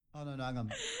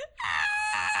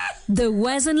The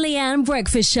Wes and Leanne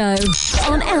Breakfast Show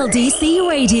on LDC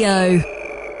Radio.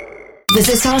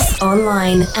 Visit us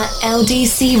online at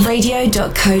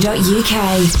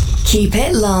ldcradio.co.uk. Keep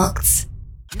it locked.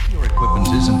 If your equipment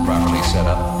isn't properly set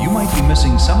up, you might be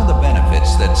missing some of the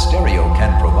benefits that stereo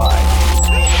can provide.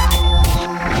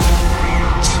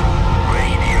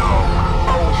 Radio,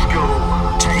 old school,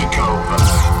 takeover.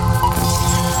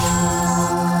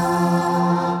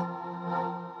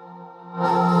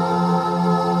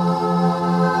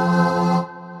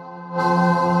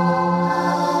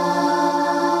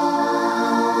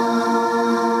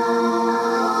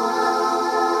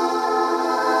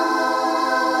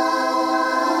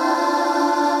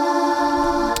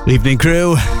 Evening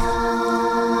crew.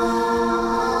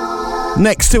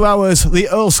 Next 2 hours, the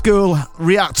old school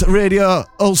React Radio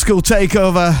old school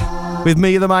takeover with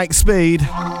me, the Mike Speed.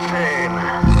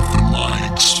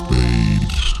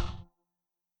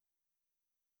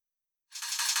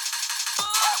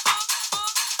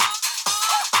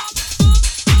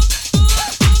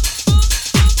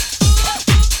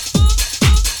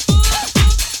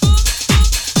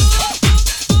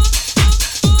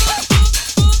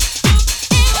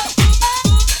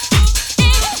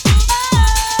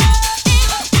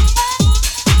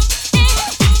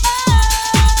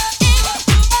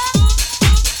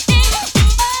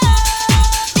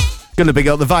 Gonna big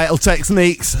up the Vital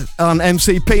Techniques on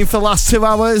MCP for the last 2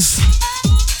 hours.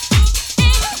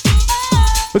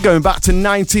 We're going back to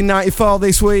 1994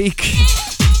 this week.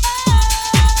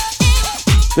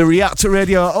 The Reactor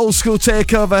Radio old school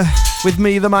takeover with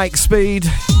me, the Mike Speed.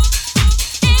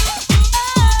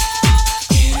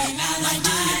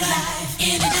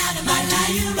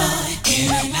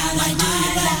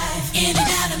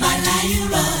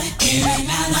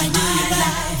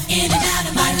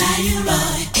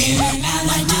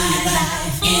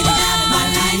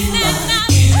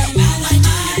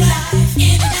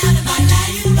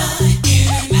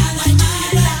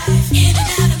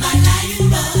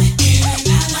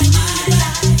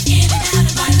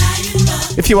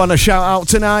 If you want a shout out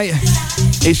tonight,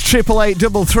 it's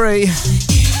 88833.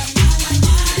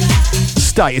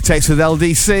 Start your text with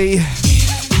LDC.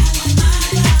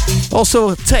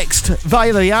 Also text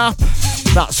via the app,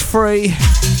 that's free.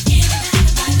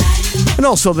 And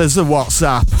also there's the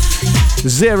WhatsApp,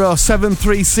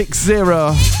 07360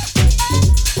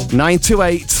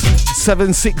 928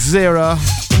 760.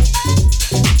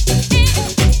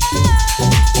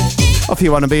 Or if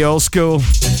you want to be old school,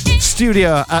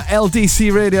 studio at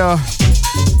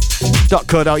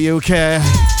ldcradio.co.uk.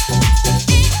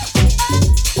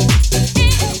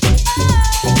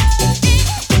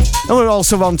 And we're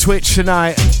also on Twitch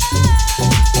tonight.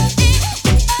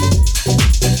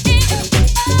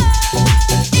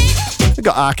 We've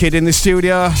got Arcade in the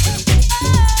studio.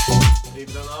 Leave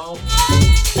it alone.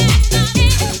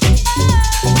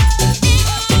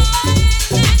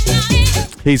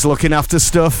 He's looking after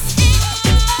stuff.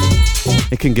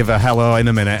 He can give a hello in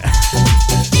a minute.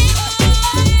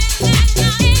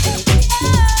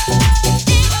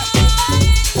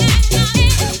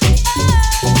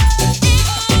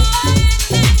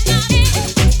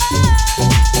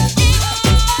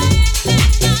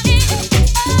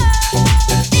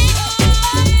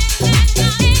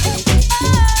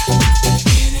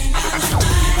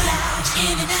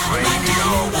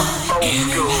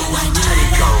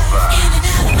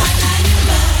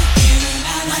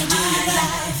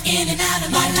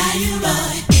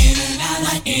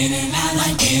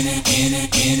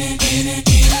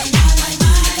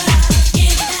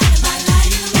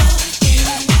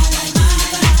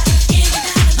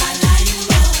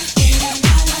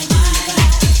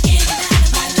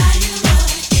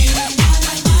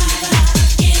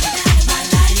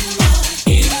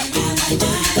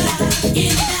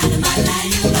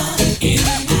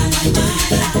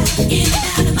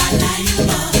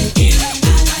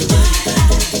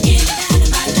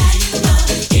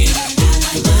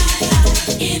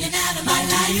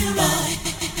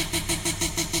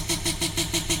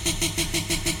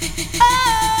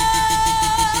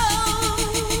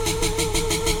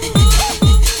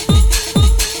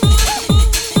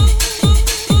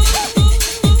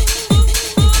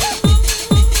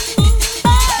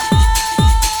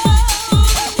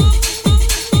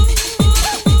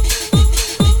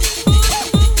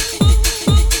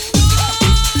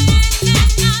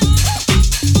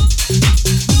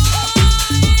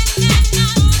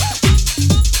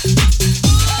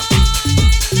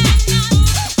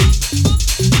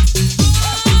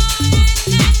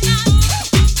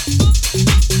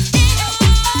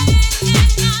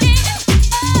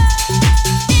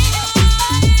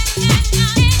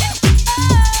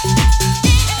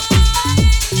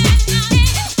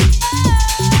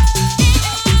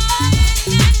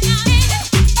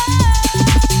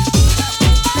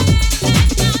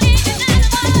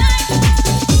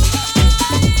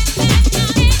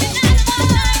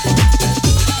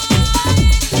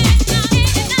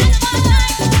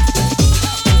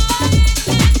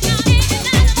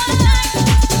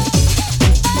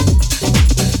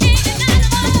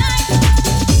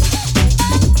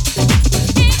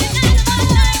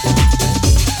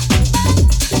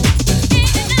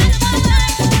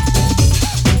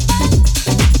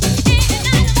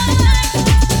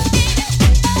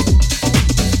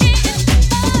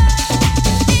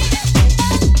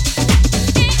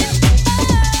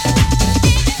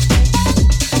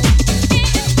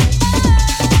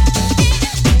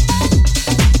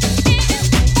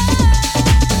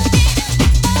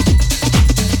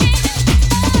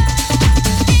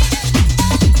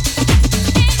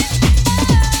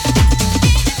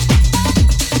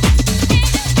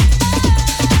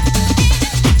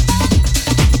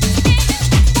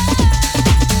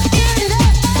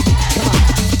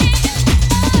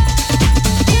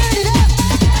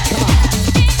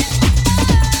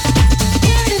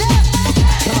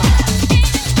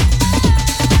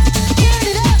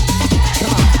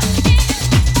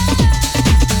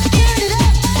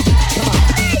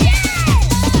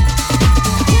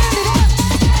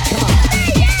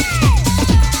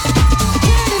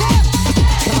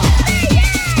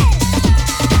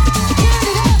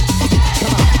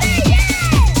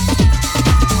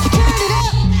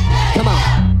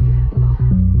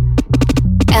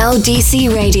 LDC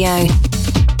Radio.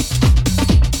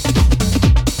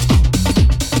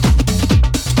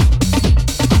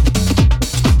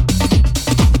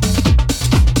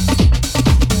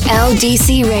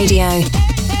 LDC Radio.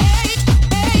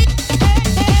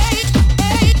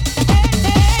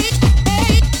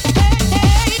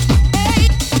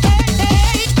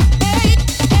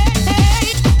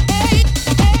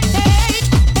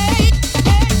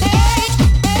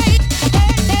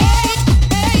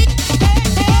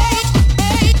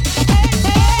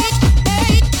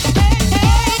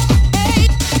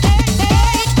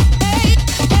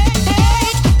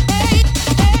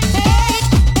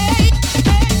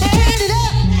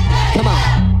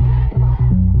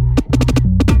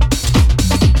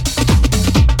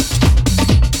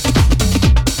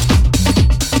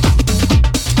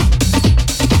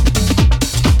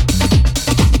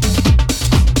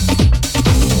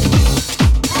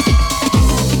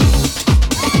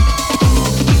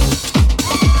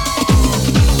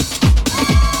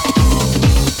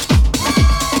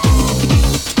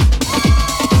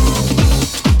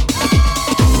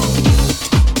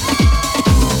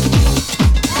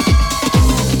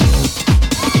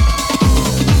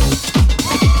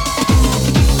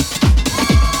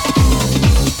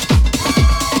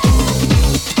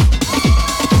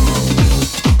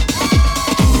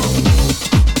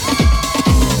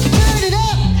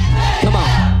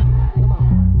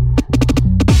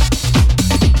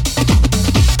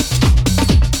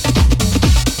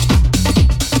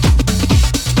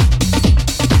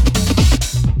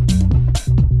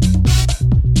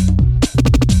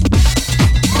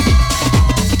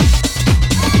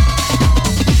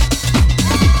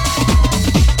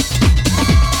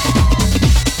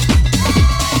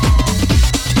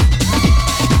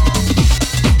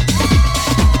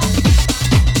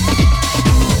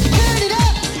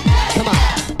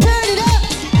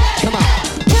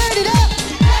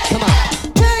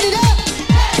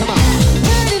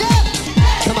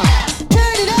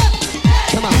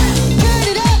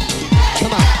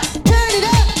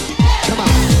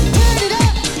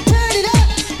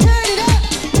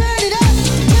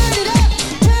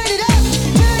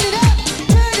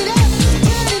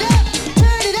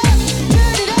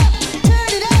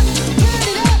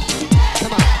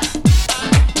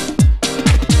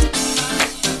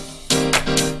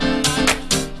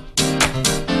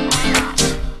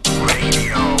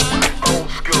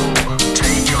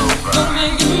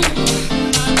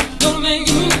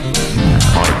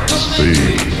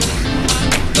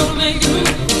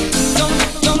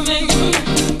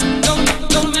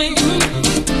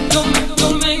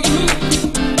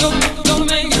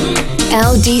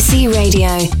 LDC Radio.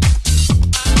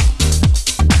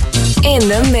 In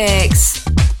the mix.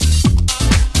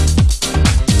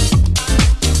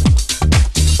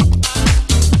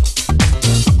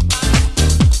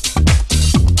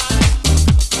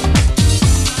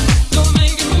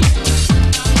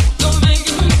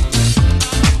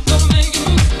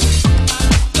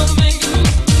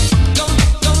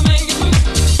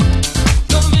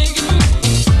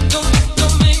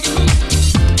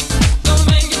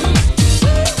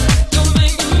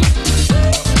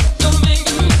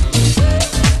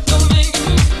 Don't make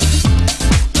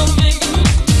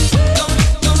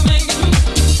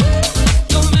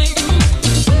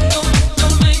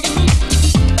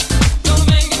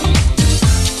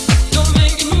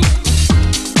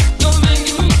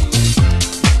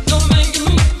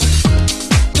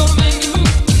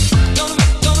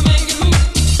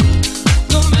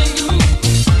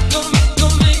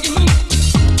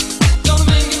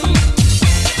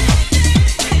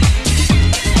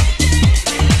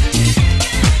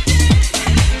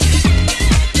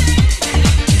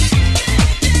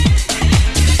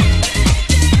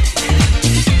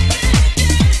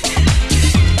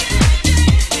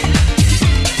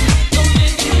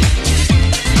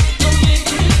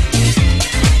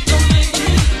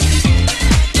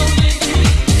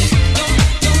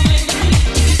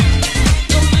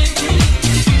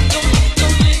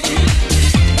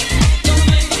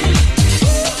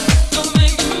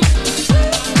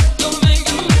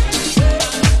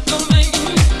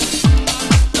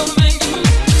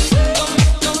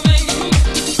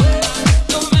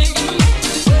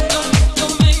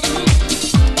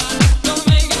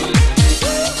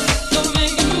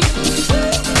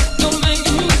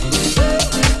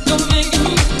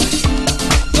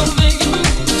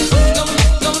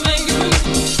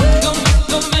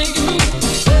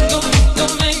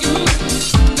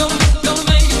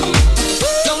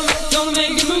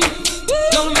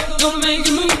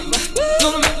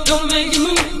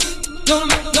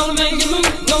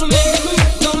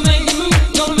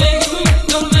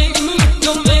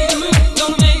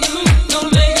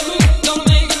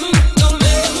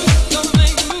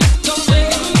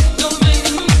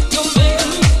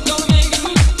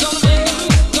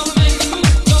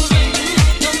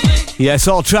Yes,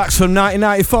 all tracks from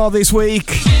 1994 this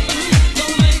week.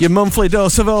 Your monthly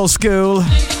dose of old school.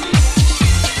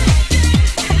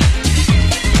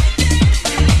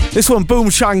 This one,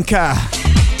 Boom Shankar.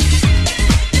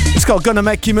 It's called Gonna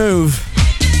Make You Move.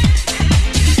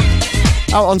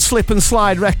 Out on Slip and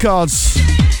Slide Records.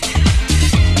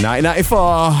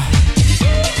 1994.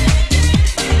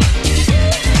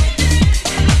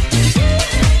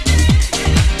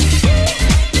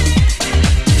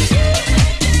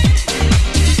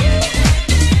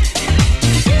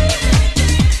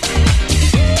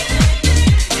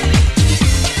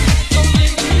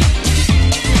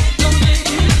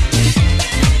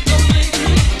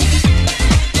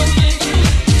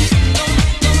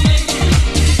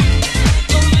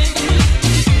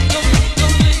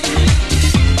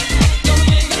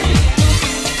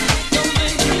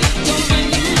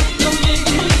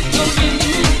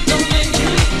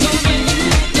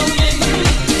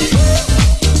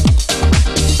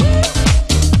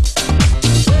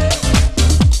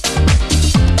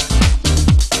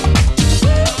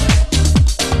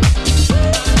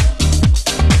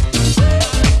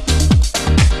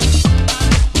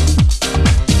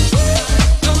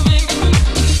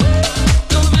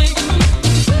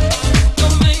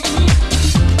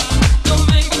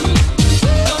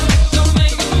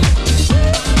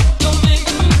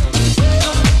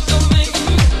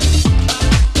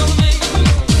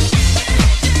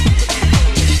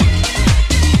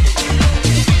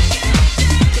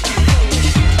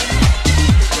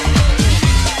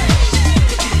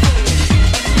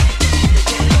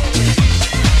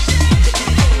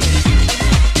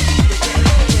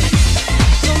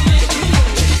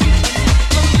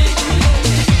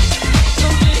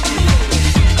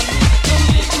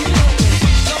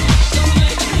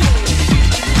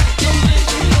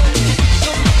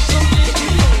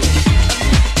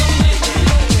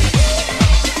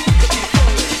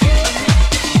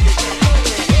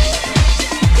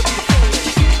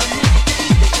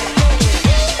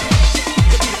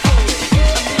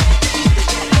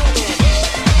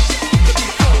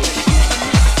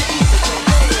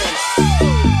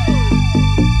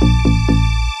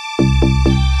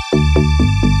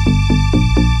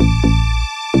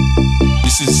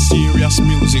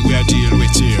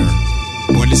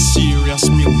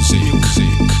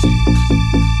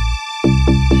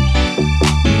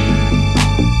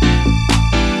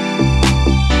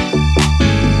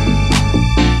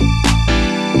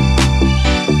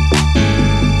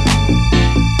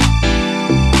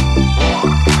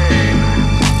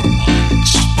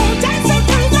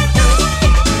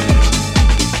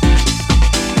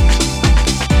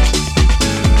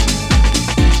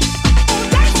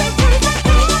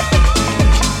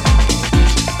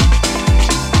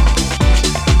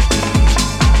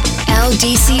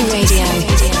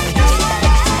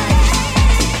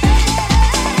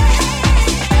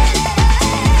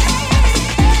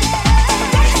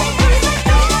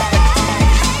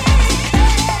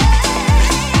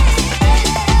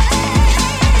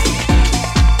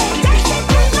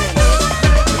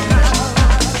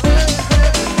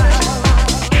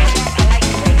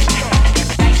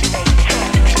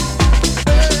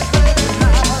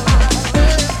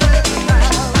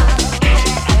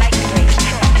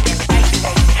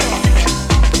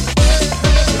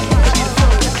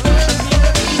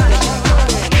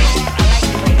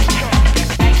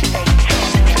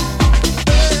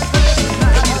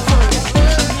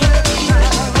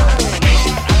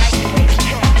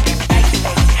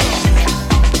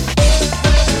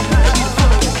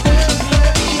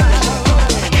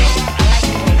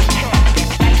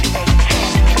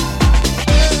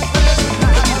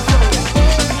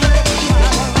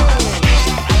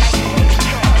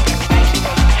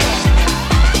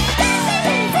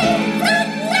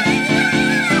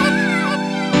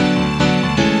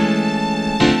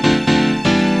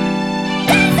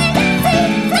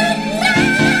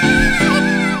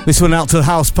 This one out to the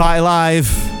House Party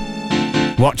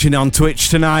Live. Watching on Twitch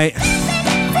tonight.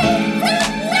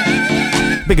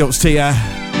 Big ups to you.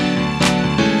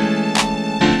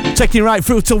 Taking right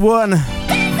through till 1.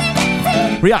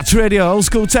 React Radio, Old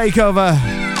School Takeover.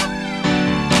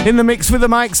 In the mix with the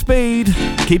Mike Speed.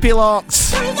 Keep it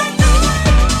locked.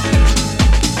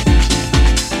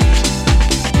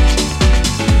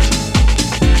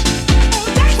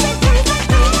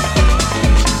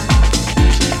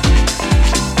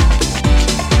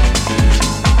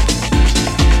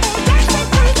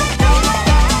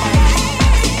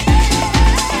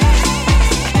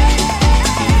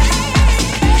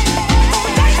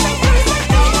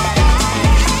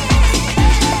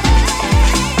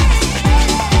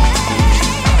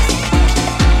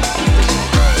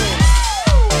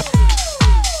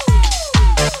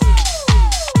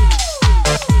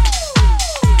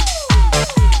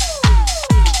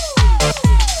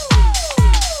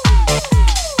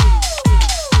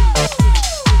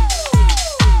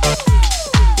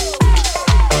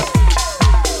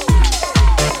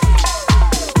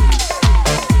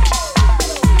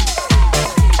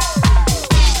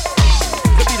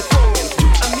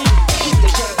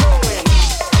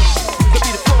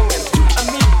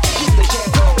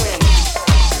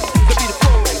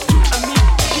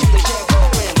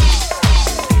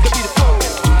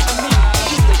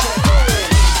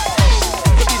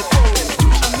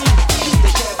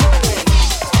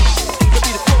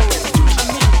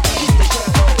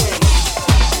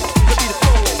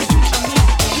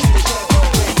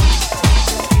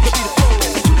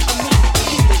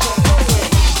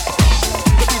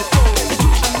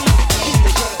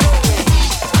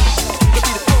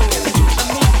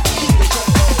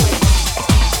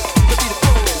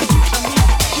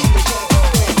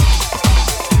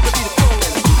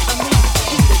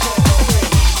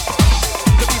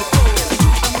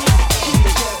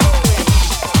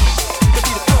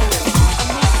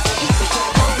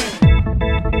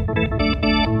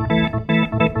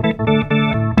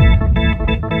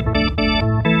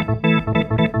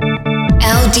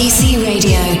 LDC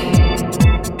Radio.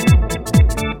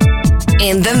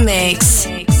 In the mix.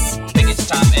 I think it's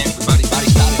time everybody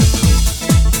started.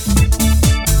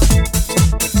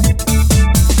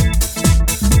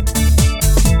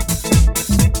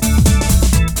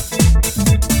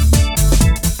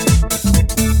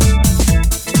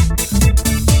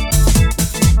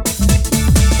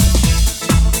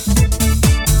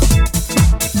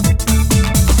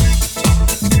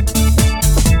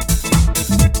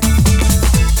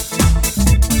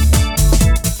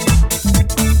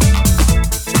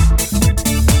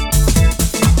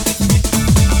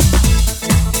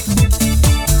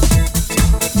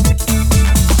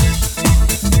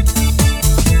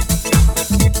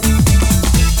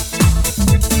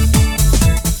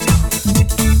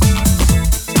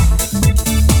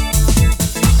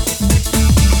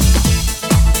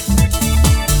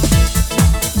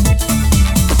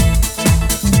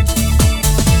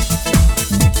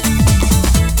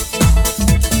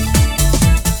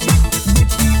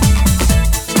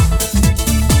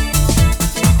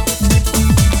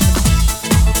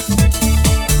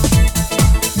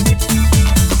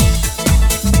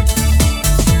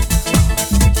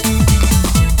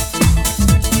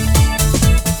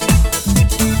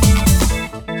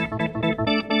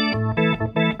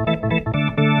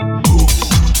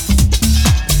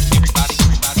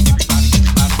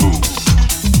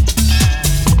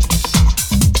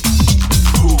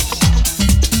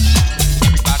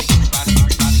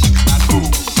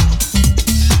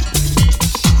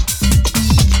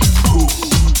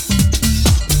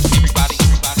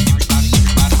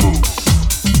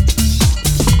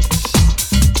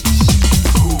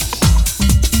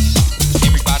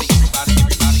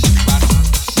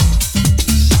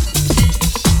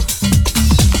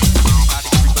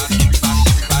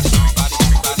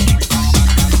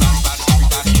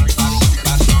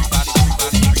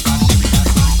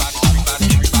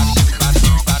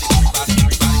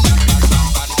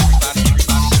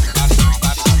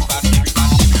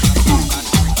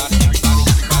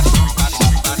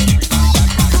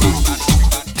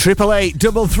 Triple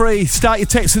 833. Start your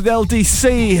text with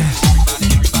LDC.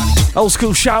 Old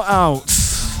school shout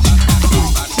outs.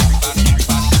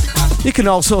 You can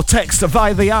also text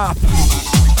via the app.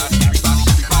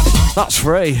 That's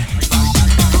free.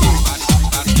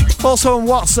 Also on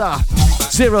WhatsApp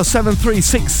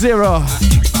 07360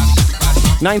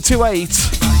 928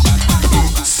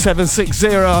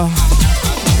 760.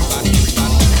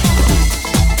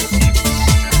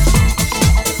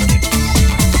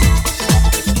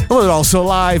 We're also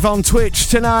live on Twitch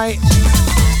tonight.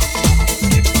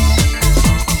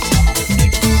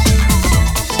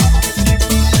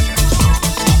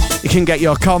 You can get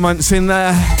your comments in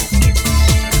there.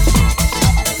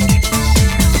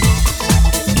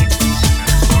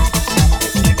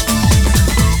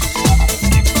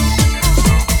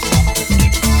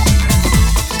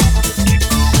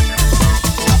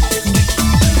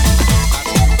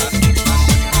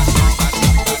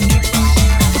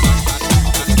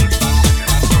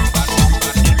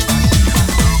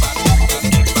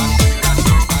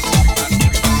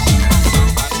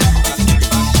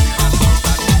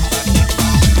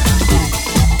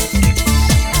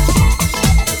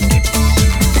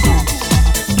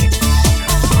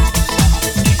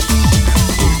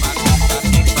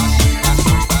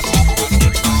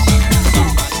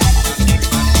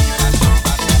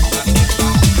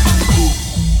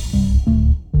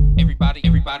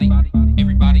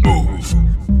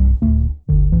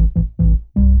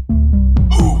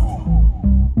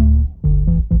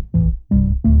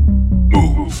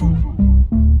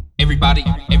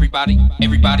 Everybody.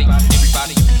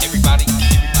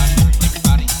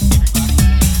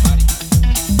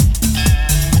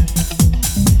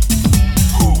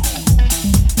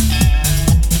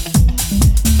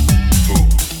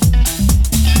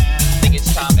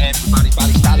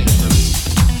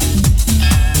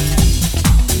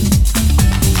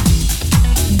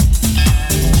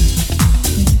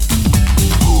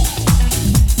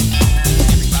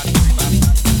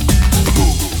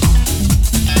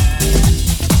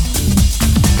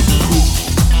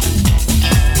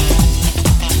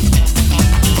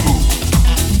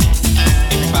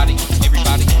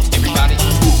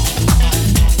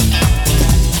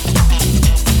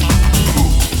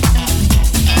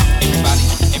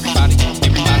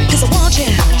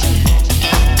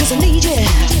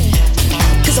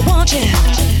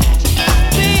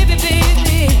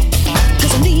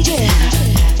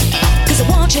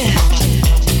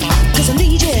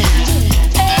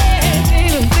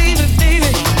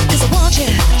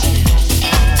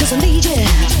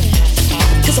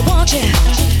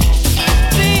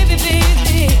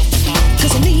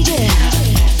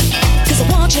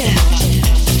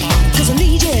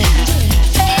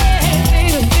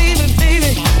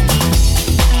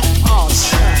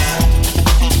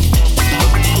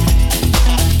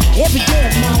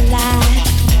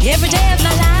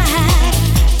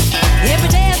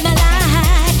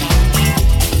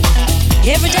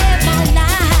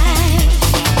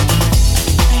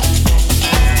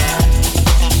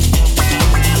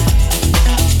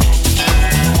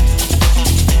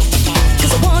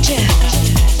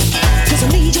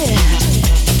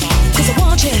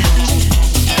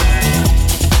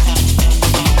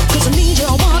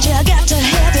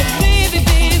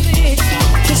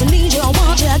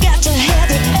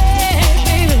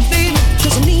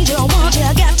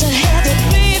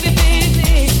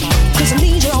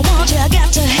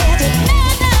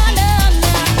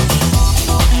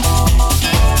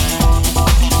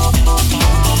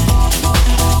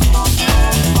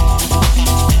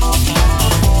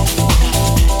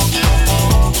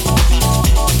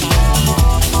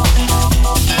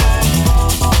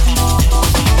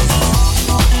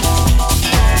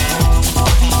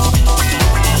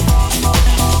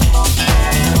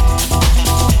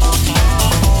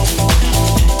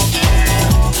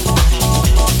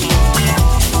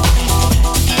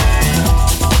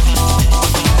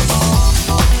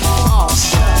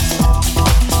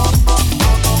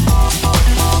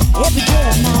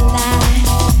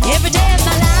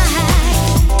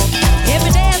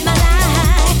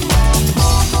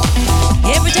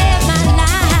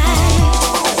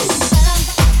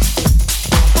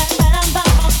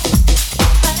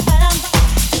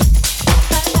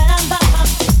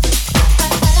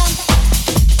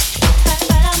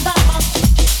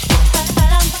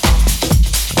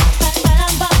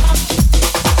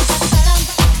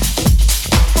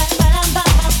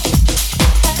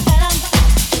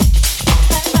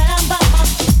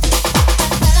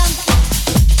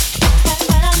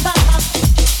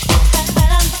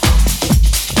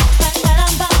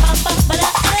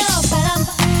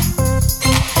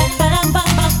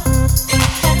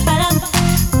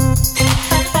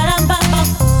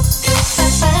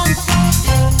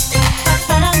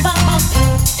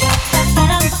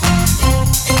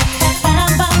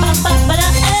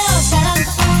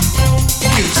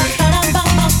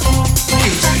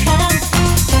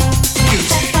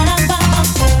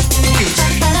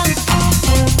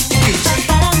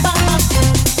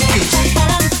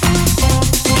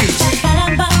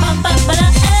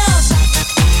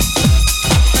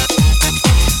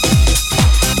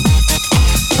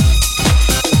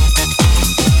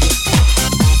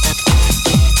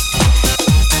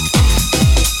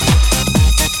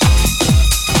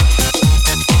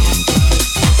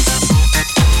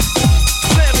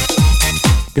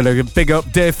 Gonna big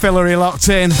up Dave Fillery locked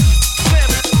in.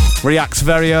 React's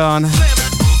very own.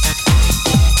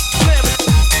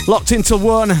 Locked into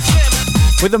 1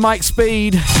 with the Mike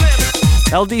Speed.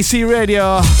 LDC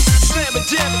Radio.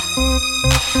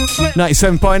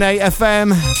 97.8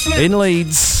 FM in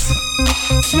Leeds.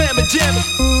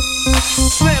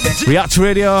 React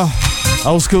Radio.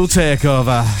 Old School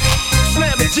Takeover.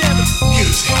 Slam it, jam it,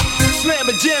 slam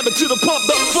it, jam it to the pump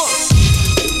up funk.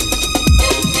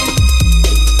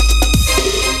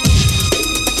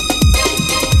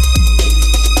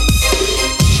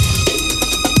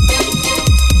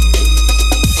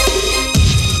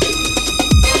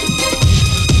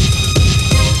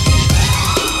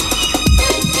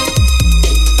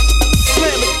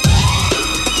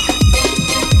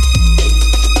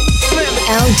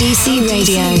 LDC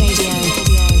Radio.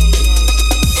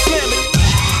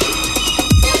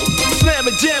 Slam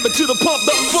it, jam it to the pump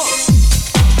up funk.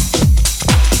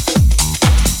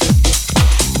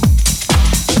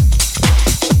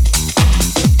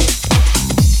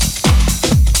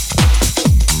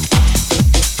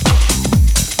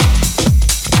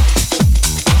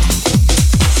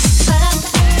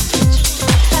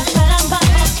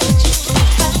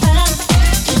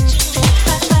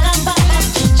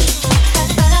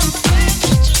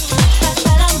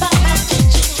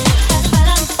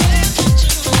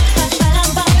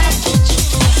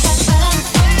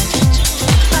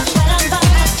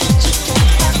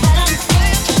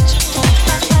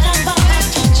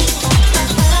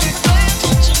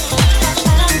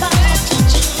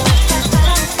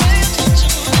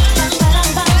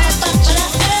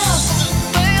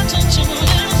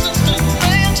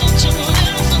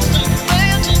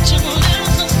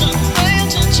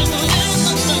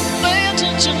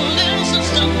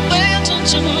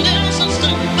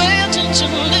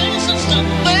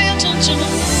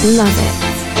 Love it.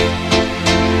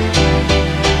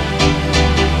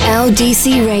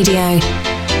 LDC Radio.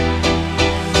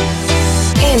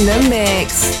 In the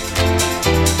mix.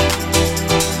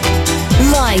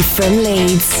 Live from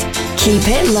Leeds. Keep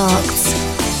it locked.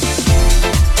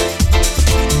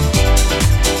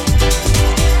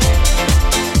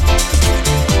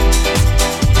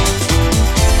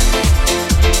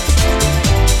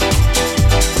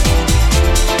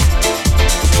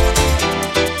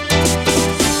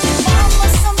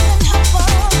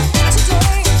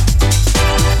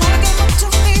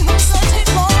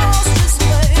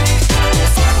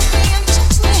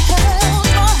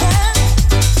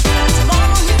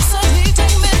 Tomorrow he said he'd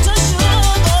take me to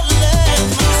Sugar Land.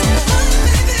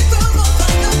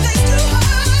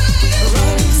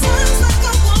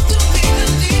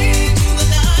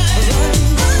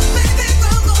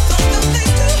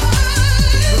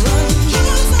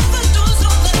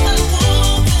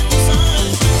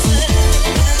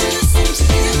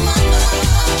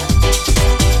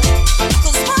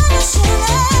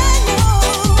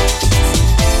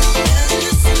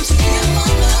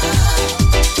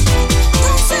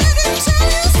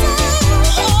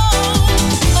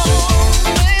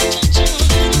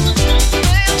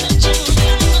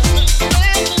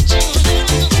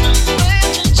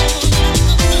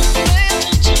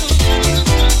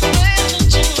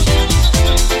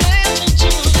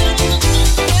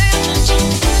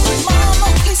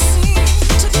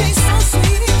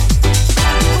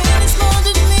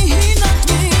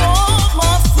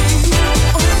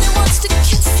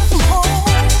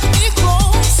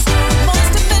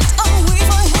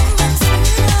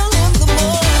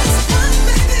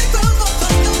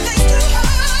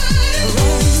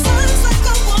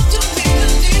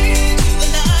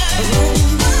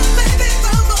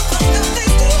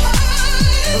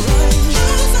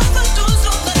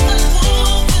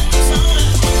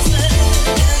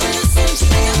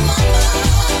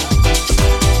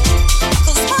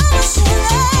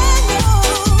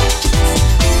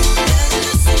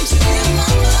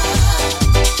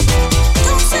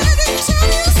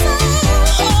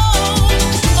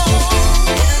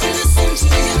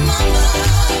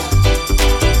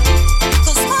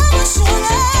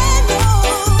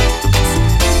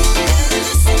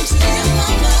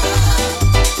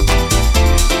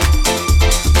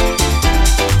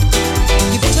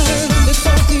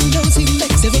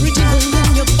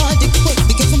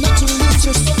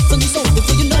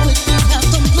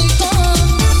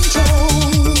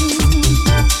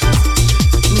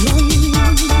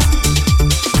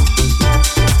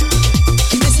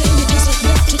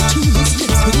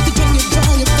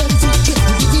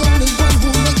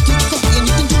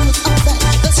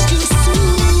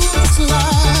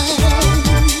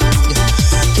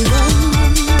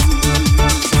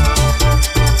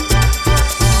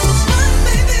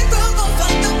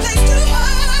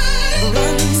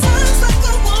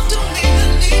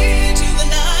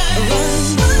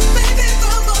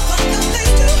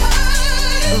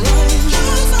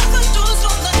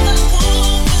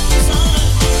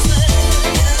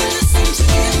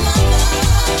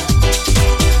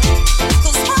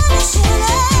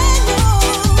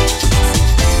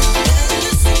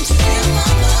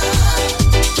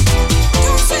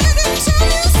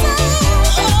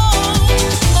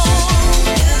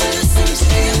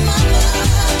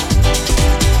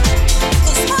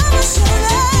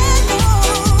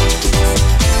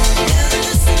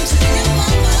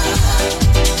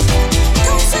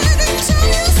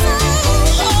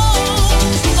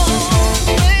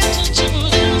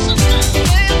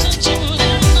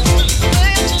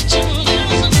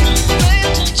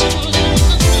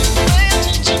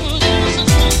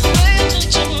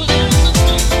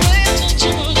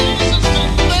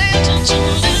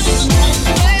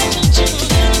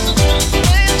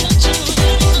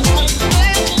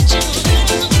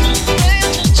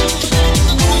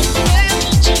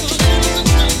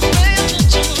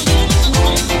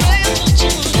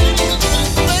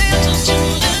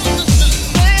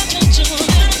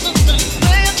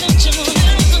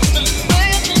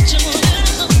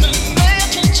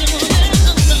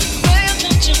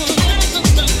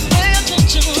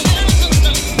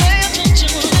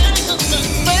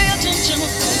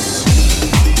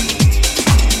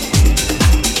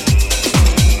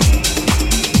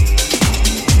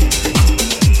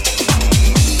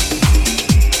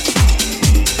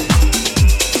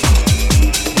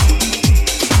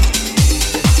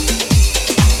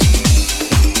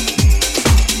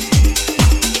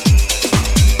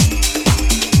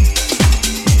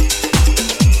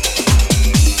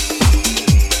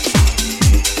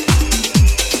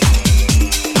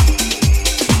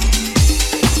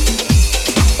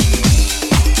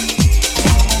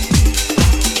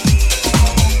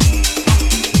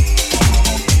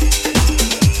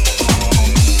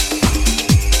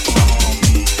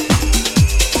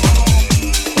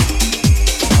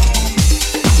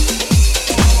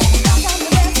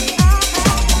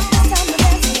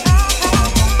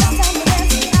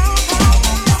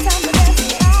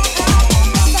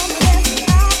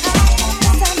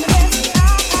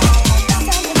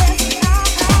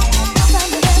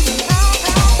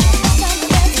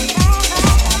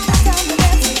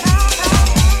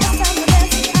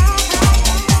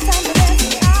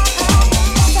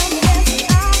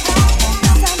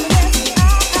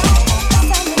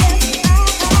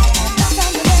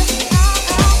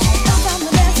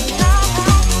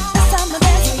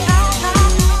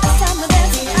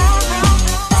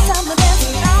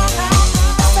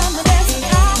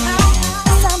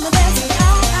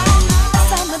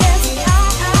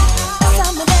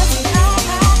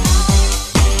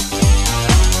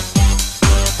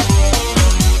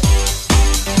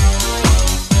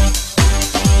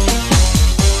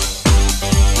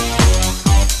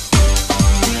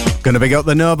 Gonna big up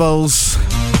the Nobles.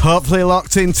 Hopefully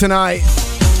locked in tonight.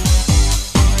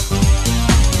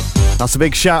 That's a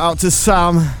big shout out to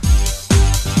Sam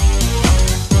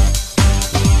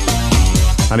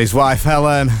and his wife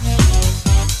Helen.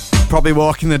 Probably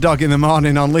walking the dog in the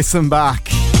morning on Listen Back.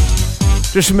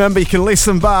 Just remember you can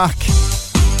listen back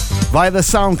via the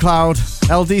SoundCloud,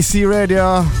 LDC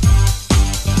Radio.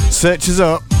 Search us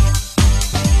up.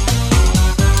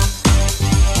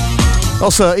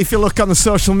 Also, if you look on the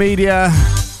social media,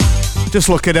 just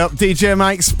look it up, DJ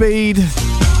Mike Speed.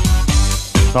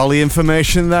 All the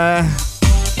information there.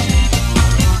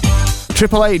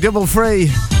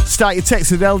 888 start your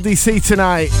text with LDC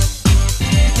tonight.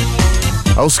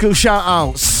 Old school shout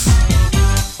outs,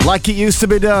 like it used to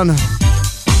be done.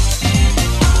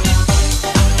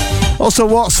 Also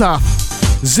WhatsApp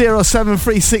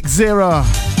 07360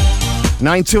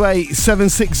 928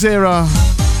 760.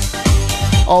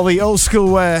 All the old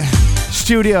school way,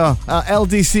 studio at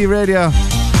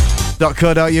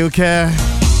ldcradio.co.uk.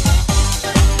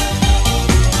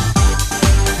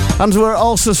 And we're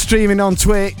also streaming on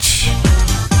Twitch.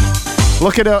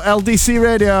 Look it up, LDC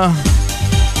Radio.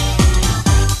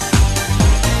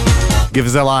 Give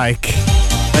us a like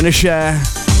and a share.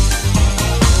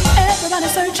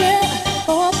 Everybody's searching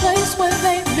for a place where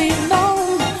they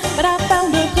belong, but I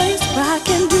found a place where I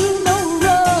can do no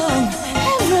wrong.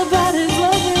 Everybody's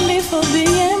loving me for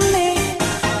being me,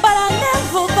 but I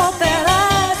never thought that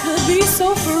I could be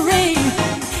so free.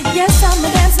 Yes, I'm a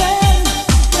dancer.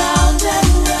 Round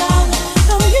and round,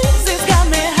 the music's got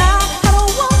me high. I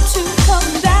don't want to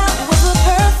come down with a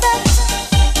perfect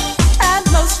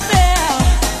atmosphere.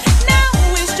 Now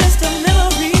it's just a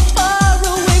memory far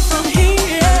away.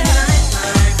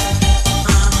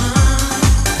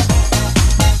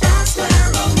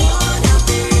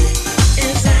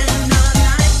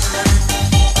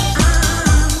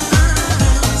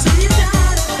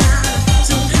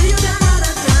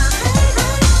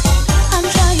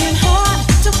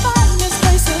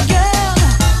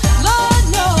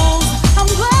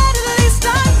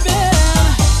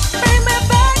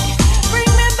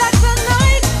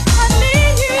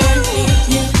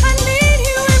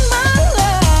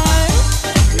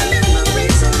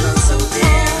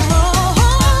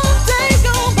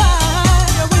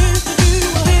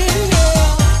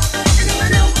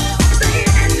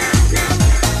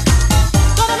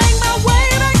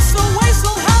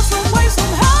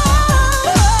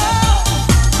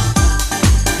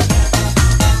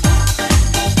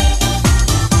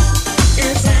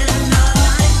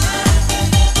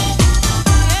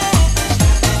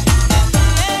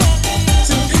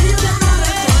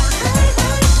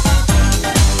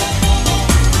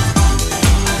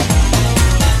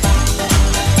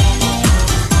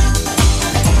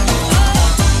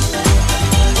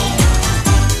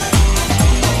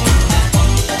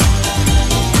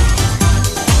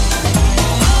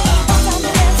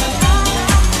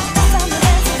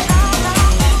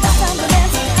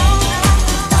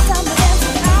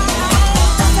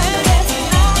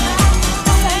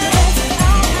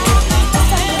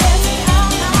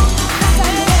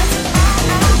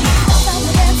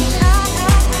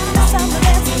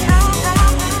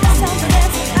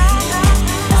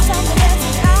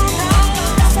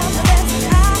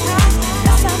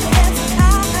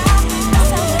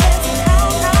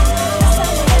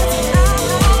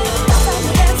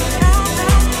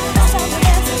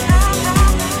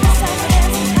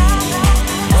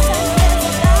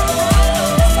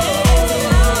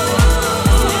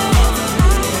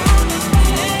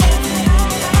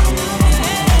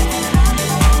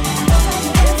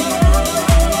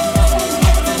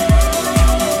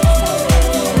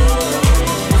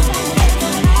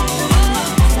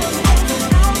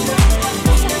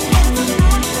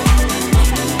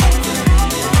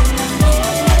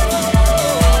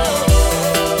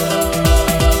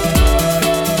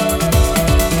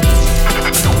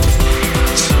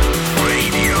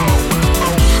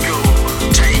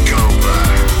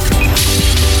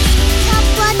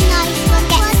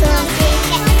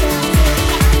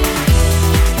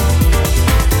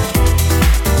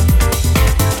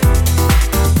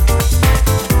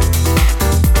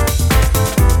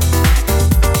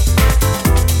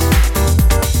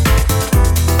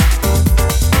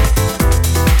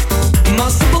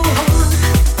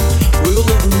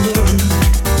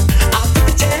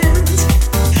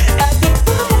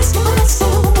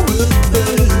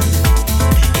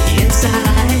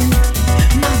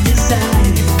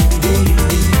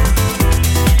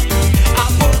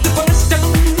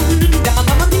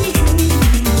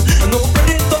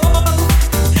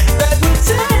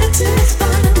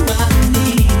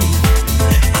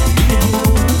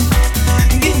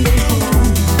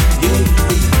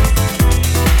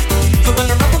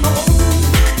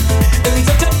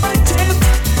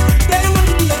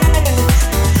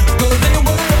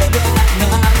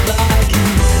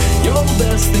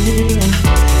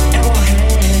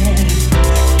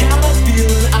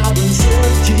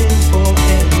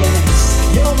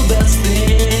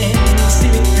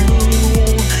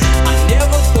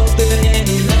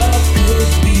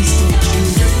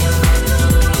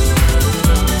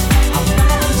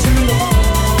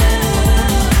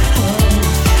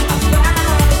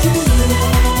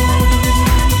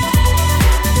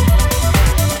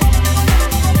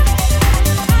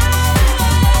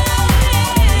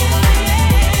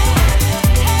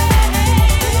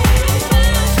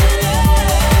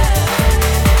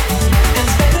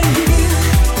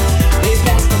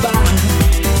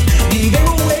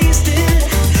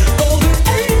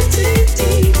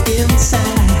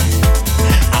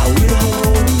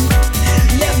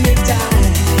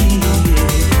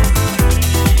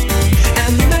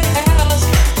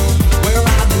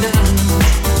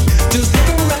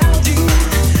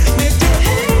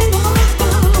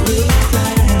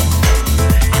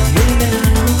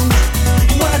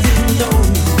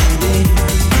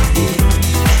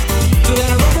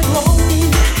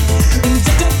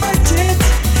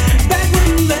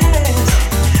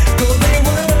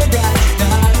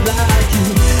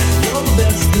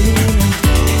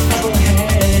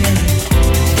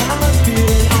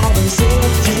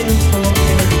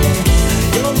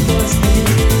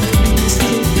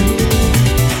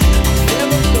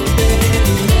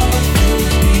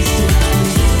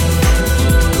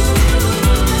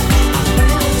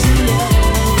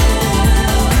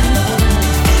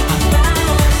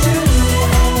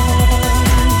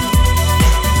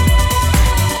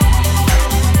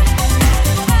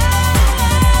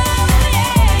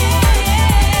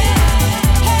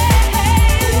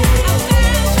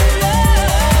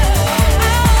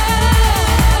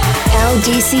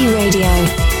 LDC Radio.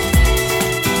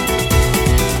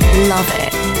 Love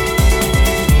it.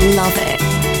 Love it.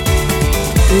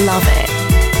 Love it.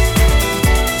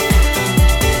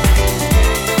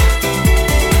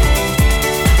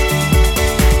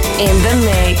 In the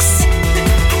mix.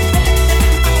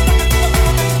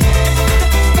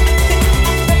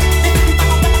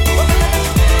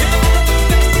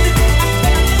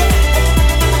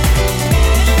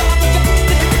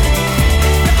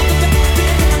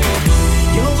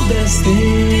 Best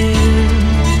thing.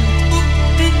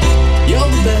 You're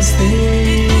the best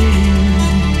thing.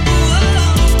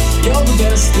 You're the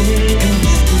best thing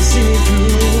to see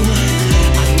through.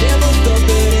 I never thought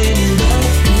that any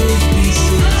love could be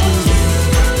so true.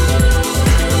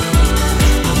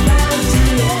 I found too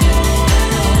long. I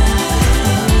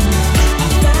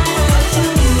found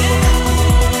too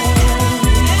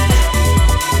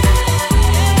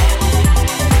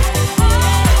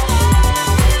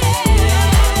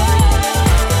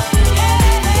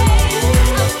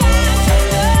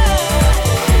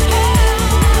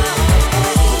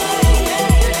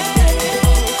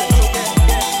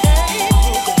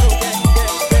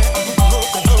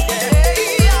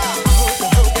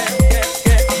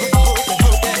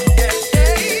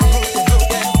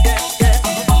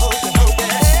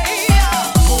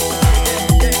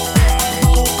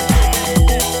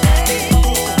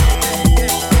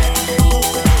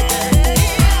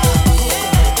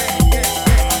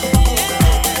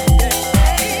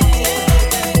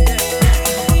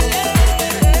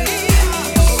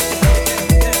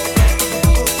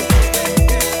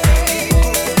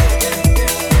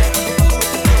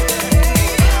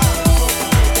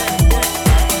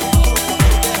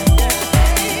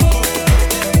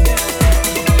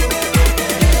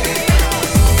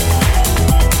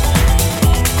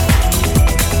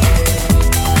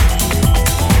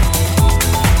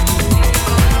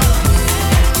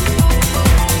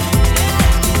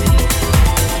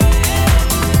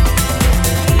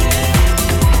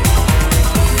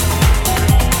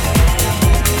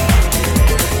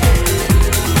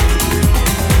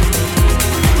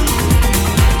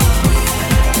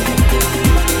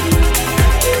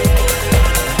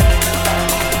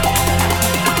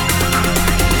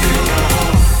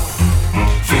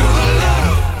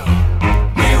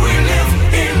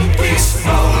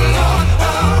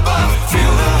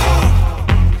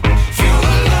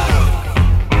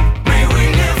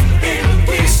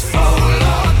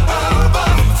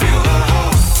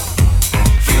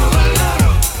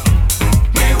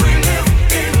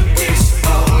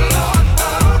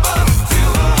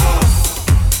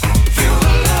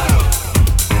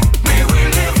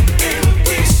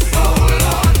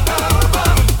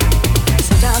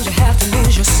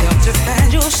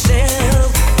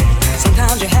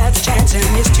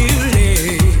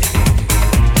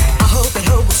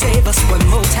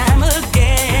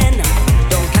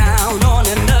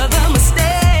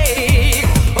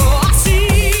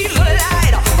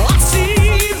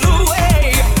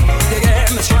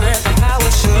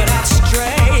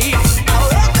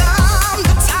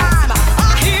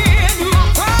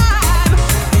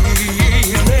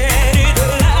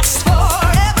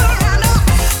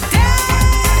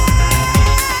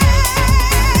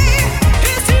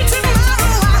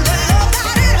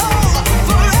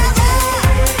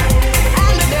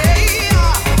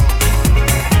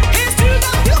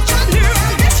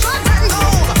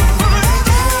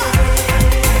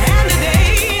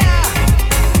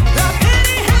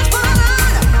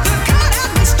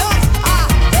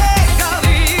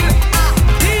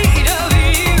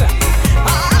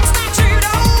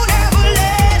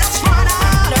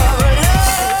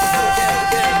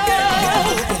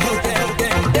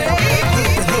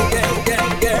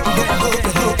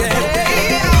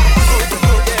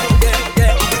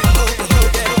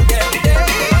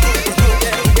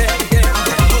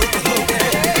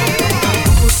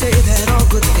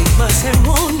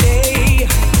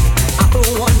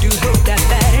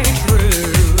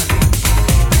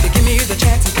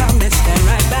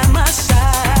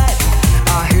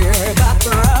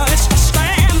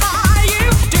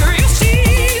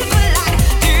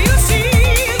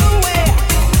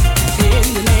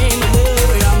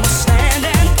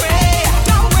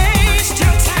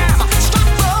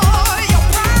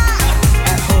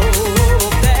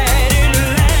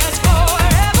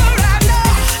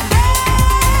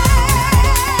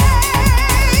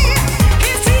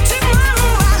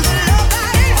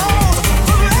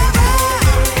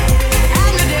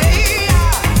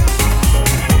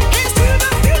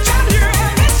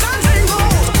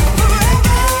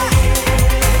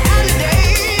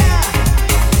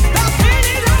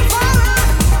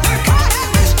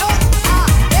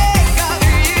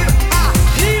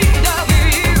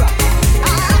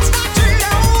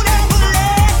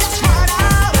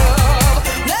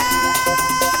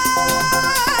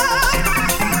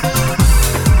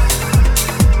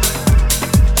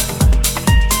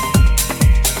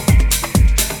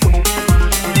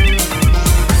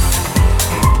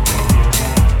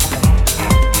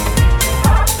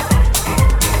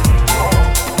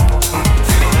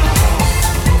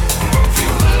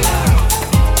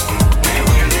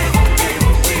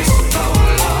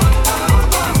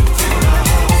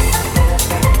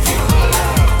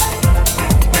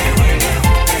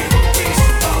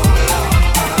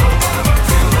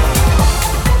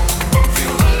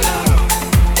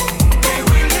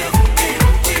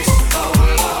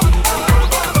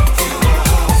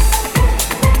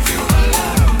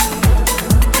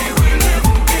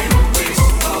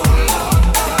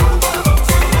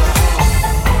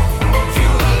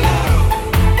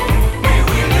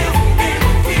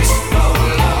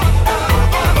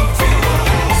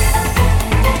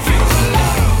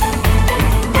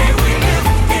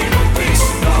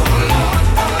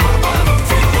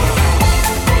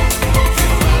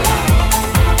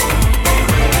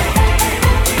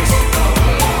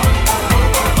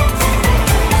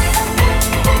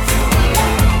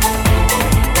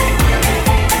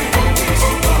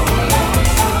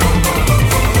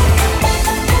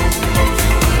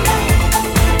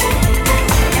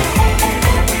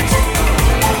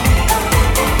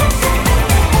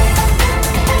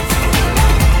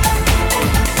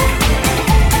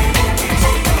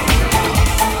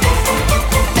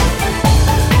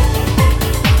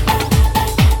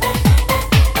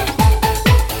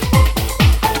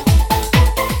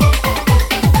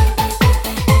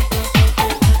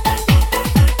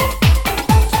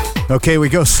Okay, we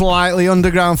go slightly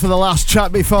underground for the last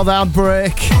track before the ad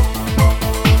break.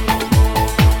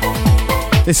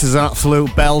 This is an absolute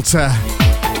belter.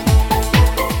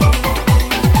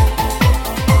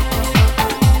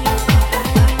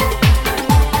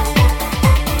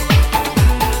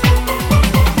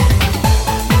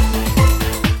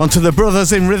 Onto the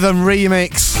Brothers in Rhythm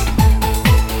remix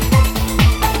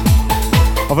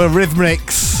of a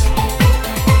Rhythmix.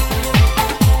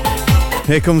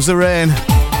 Here comes the rain,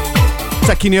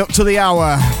 taking you up to the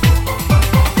hour.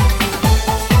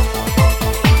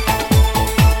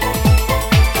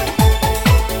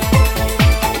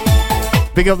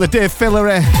 Big up the Dave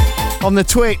Fillery on the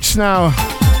Twitch now.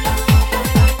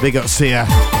 Big up Sia.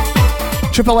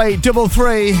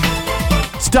 88833.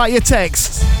 Start your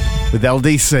text with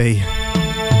LDC.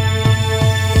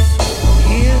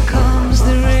 Here comes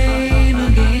the rain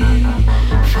again,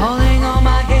 falling on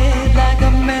my head like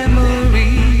a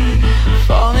memory,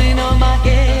 falling on my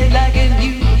head like a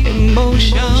new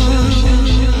emotion.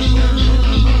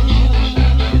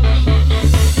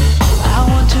 I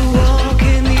want to walk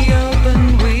in the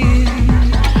open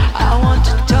wind, I want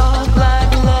to talk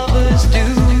like lovers do,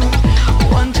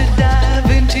 want to dive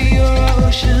into your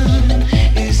ocean.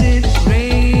 Is it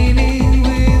raining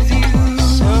with you?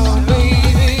 So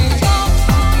baby, talk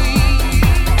to me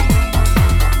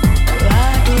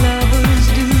like lovers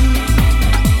do.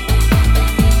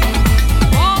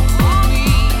 Walk with me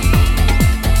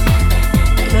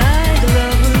like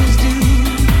lovers do.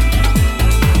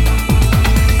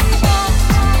 Talk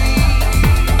to me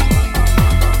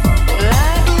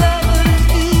like lovers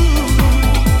do.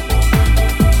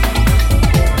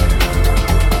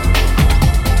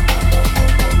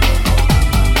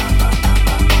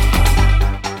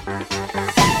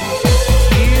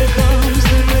 Here comes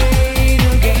the rain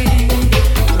again,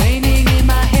 raining in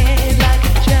my head like a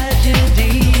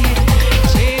tragedy,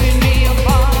 tearing me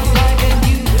apart like a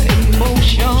new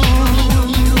emotion.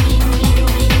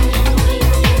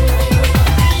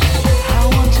 I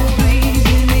want to breathe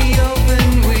in the open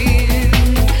wind,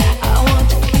 I want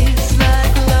to kiss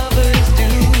like lovers do,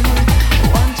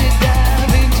 want to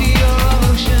dive into your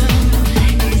ocean.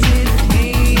 Is it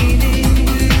raining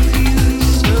with you?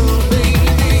 So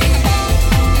baby,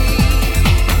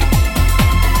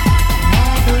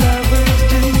 like lovers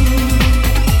do.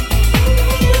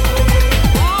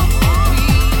 Walk with me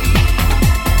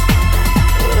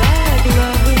like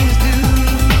lovers do.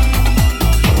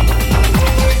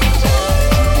 Talk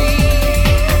to me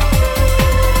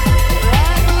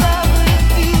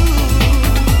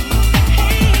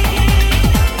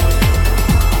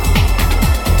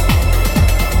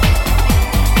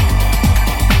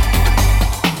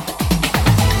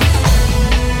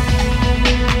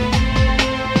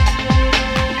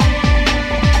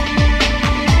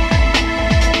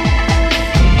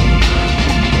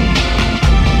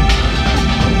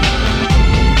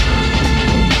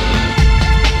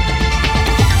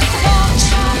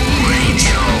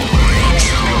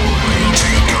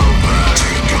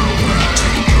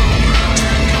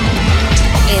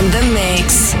In the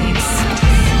mix.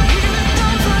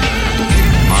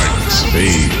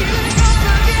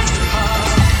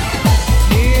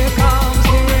 Here comes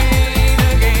the rain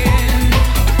again,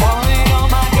 falling on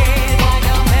my head like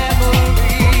a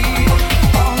memory,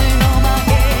 falling on my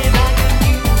head like a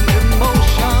new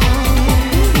emotion.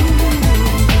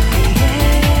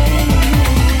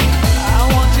 I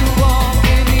want to walk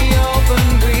in the open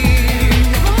wind,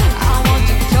 I want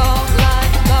to talk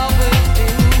like lovers do,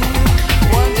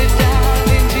 want to dive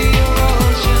into your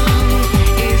ocean.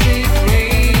 Is it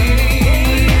raining? Here comes the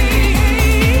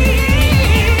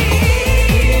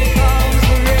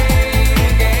rain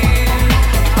again,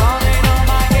 falling on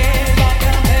my head like a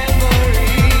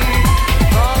memory,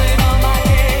 falling on my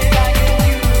head like a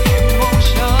new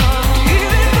emotion.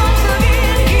 Here it comes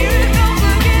again, here it comes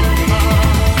again.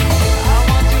 I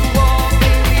want to walk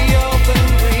in the open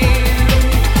wind,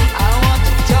 I want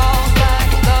to talk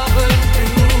like lovers do,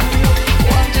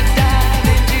 want to dive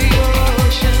into your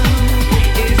ocean.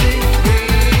 Is it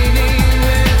raining with you?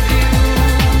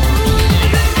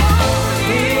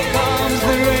 Here comes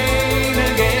the rain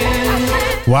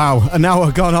again. Wow, an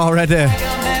hour gone already.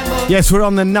 Yes, we're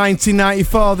on the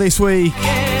 1994 this week.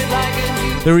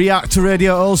 The Reactor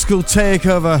Radio Old School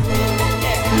Takeover.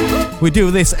 We do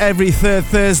this every third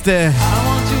Thursday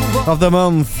of the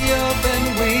month.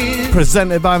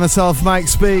 Presented by myself, Mike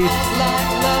Speed.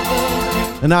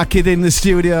 And our kid in the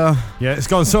studio. Yeah, it's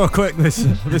gone so quick this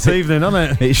evening,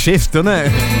 hasn't it? It shifts, doesn't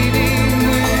it?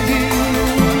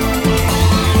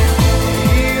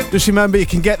 Just remember you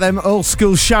can get them old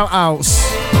school shout outs.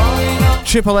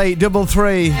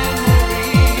 88833.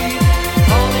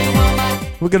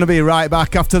 We're going to be right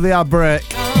back after the ad break.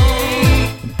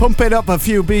 Pump it up a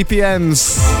few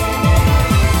BPMs.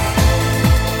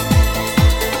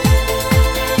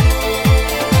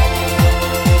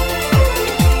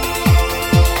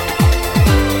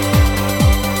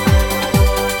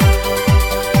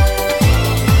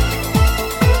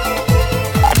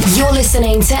 You're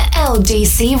listening to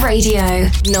LDC Radio,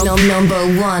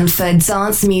 number one for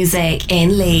dance music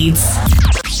in Leeds.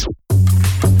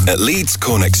 At Leeds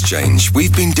Corn Exchange,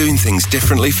 we've been doing things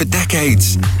differently for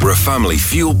decades. We're a family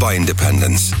fueled by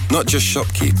independence, not just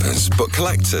shopkeepers, but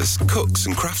collectors, cooks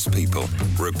and craftspeople.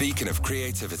 We're a beacon of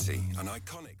creativity and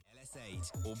iconic.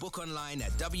 Or book online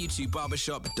at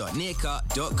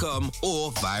w2barbershop.nearcut.com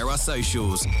or via our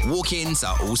socials. Walk-ins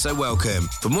are also welcome.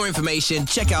 For more information,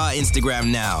 check out our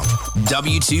Instagram now.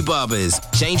 W2 Barbers,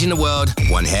 changing the world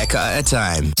one haircut at a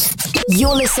time.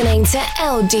 You're listening to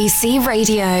LDC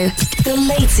Radio, the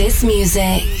latest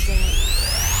music.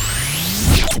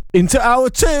 Into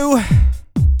hour 2.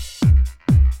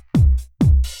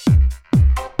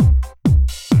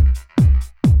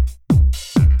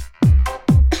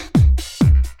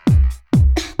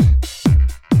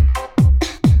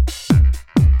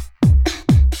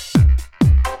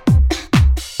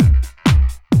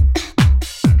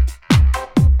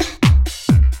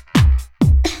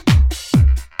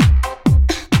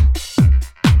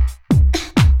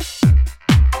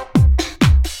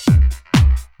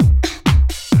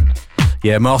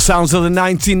 Yeah, more sounds of the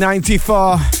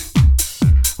 1994.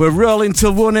 We're rolling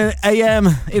till 1 a.m.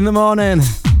 in the morning.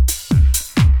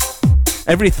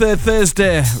 Every third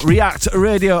Thursday, React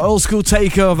Radio Old School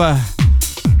Takeover.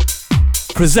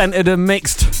 Presented and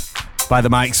mixed by the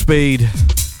Mike Speed.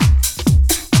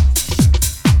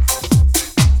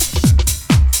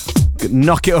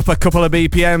 Knock it up a couple of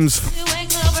BPMs.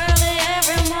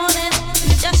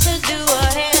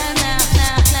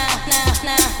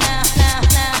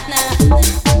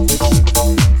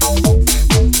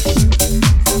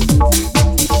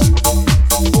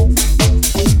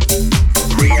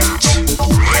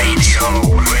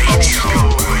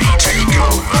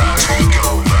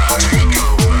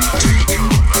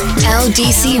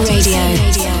 LDC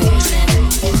Radio.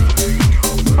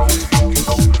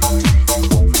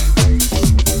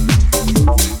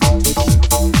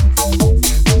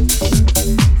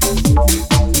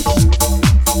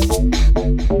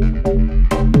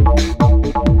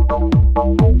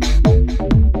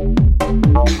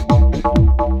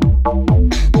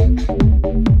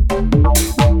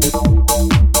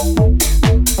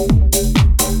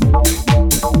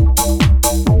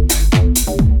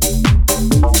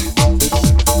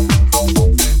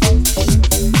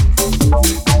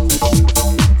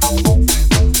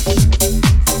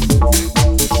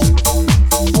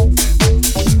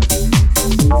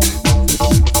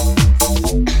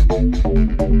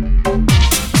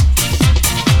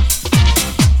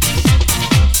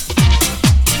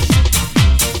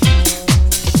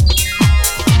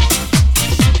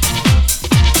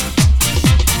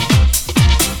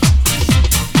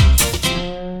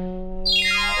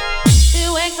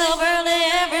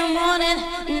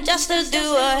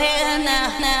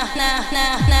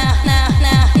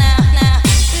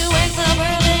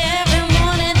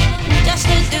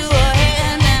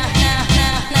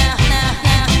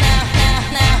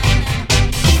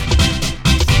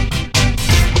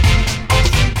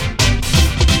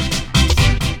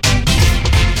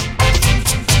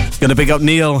 Gonna big up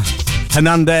Neil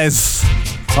Hernandez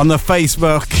on the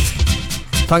Facebook.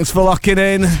 Thanks for locking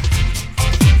in.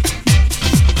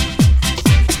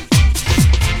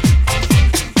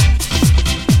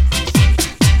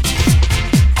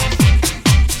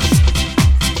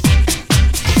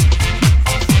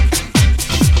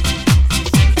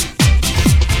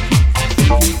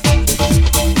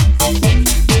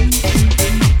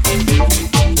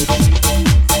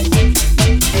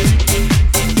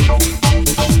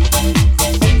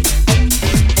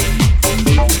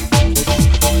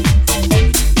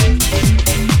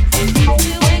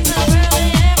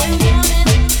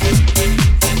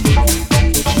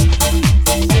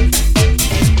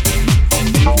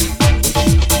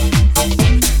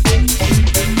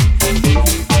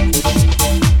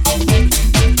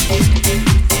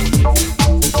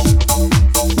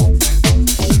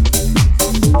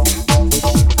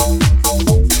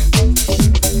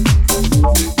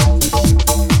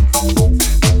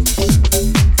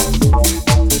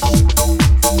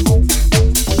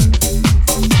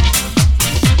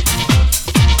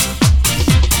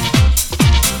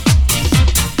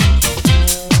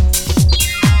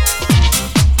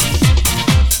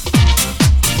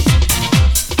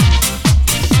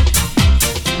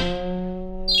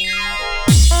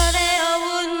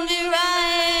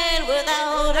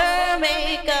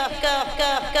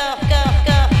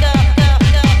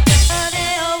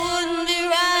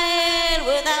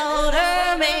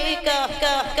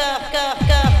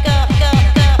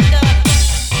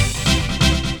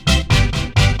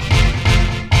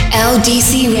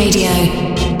 LDC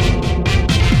Radio.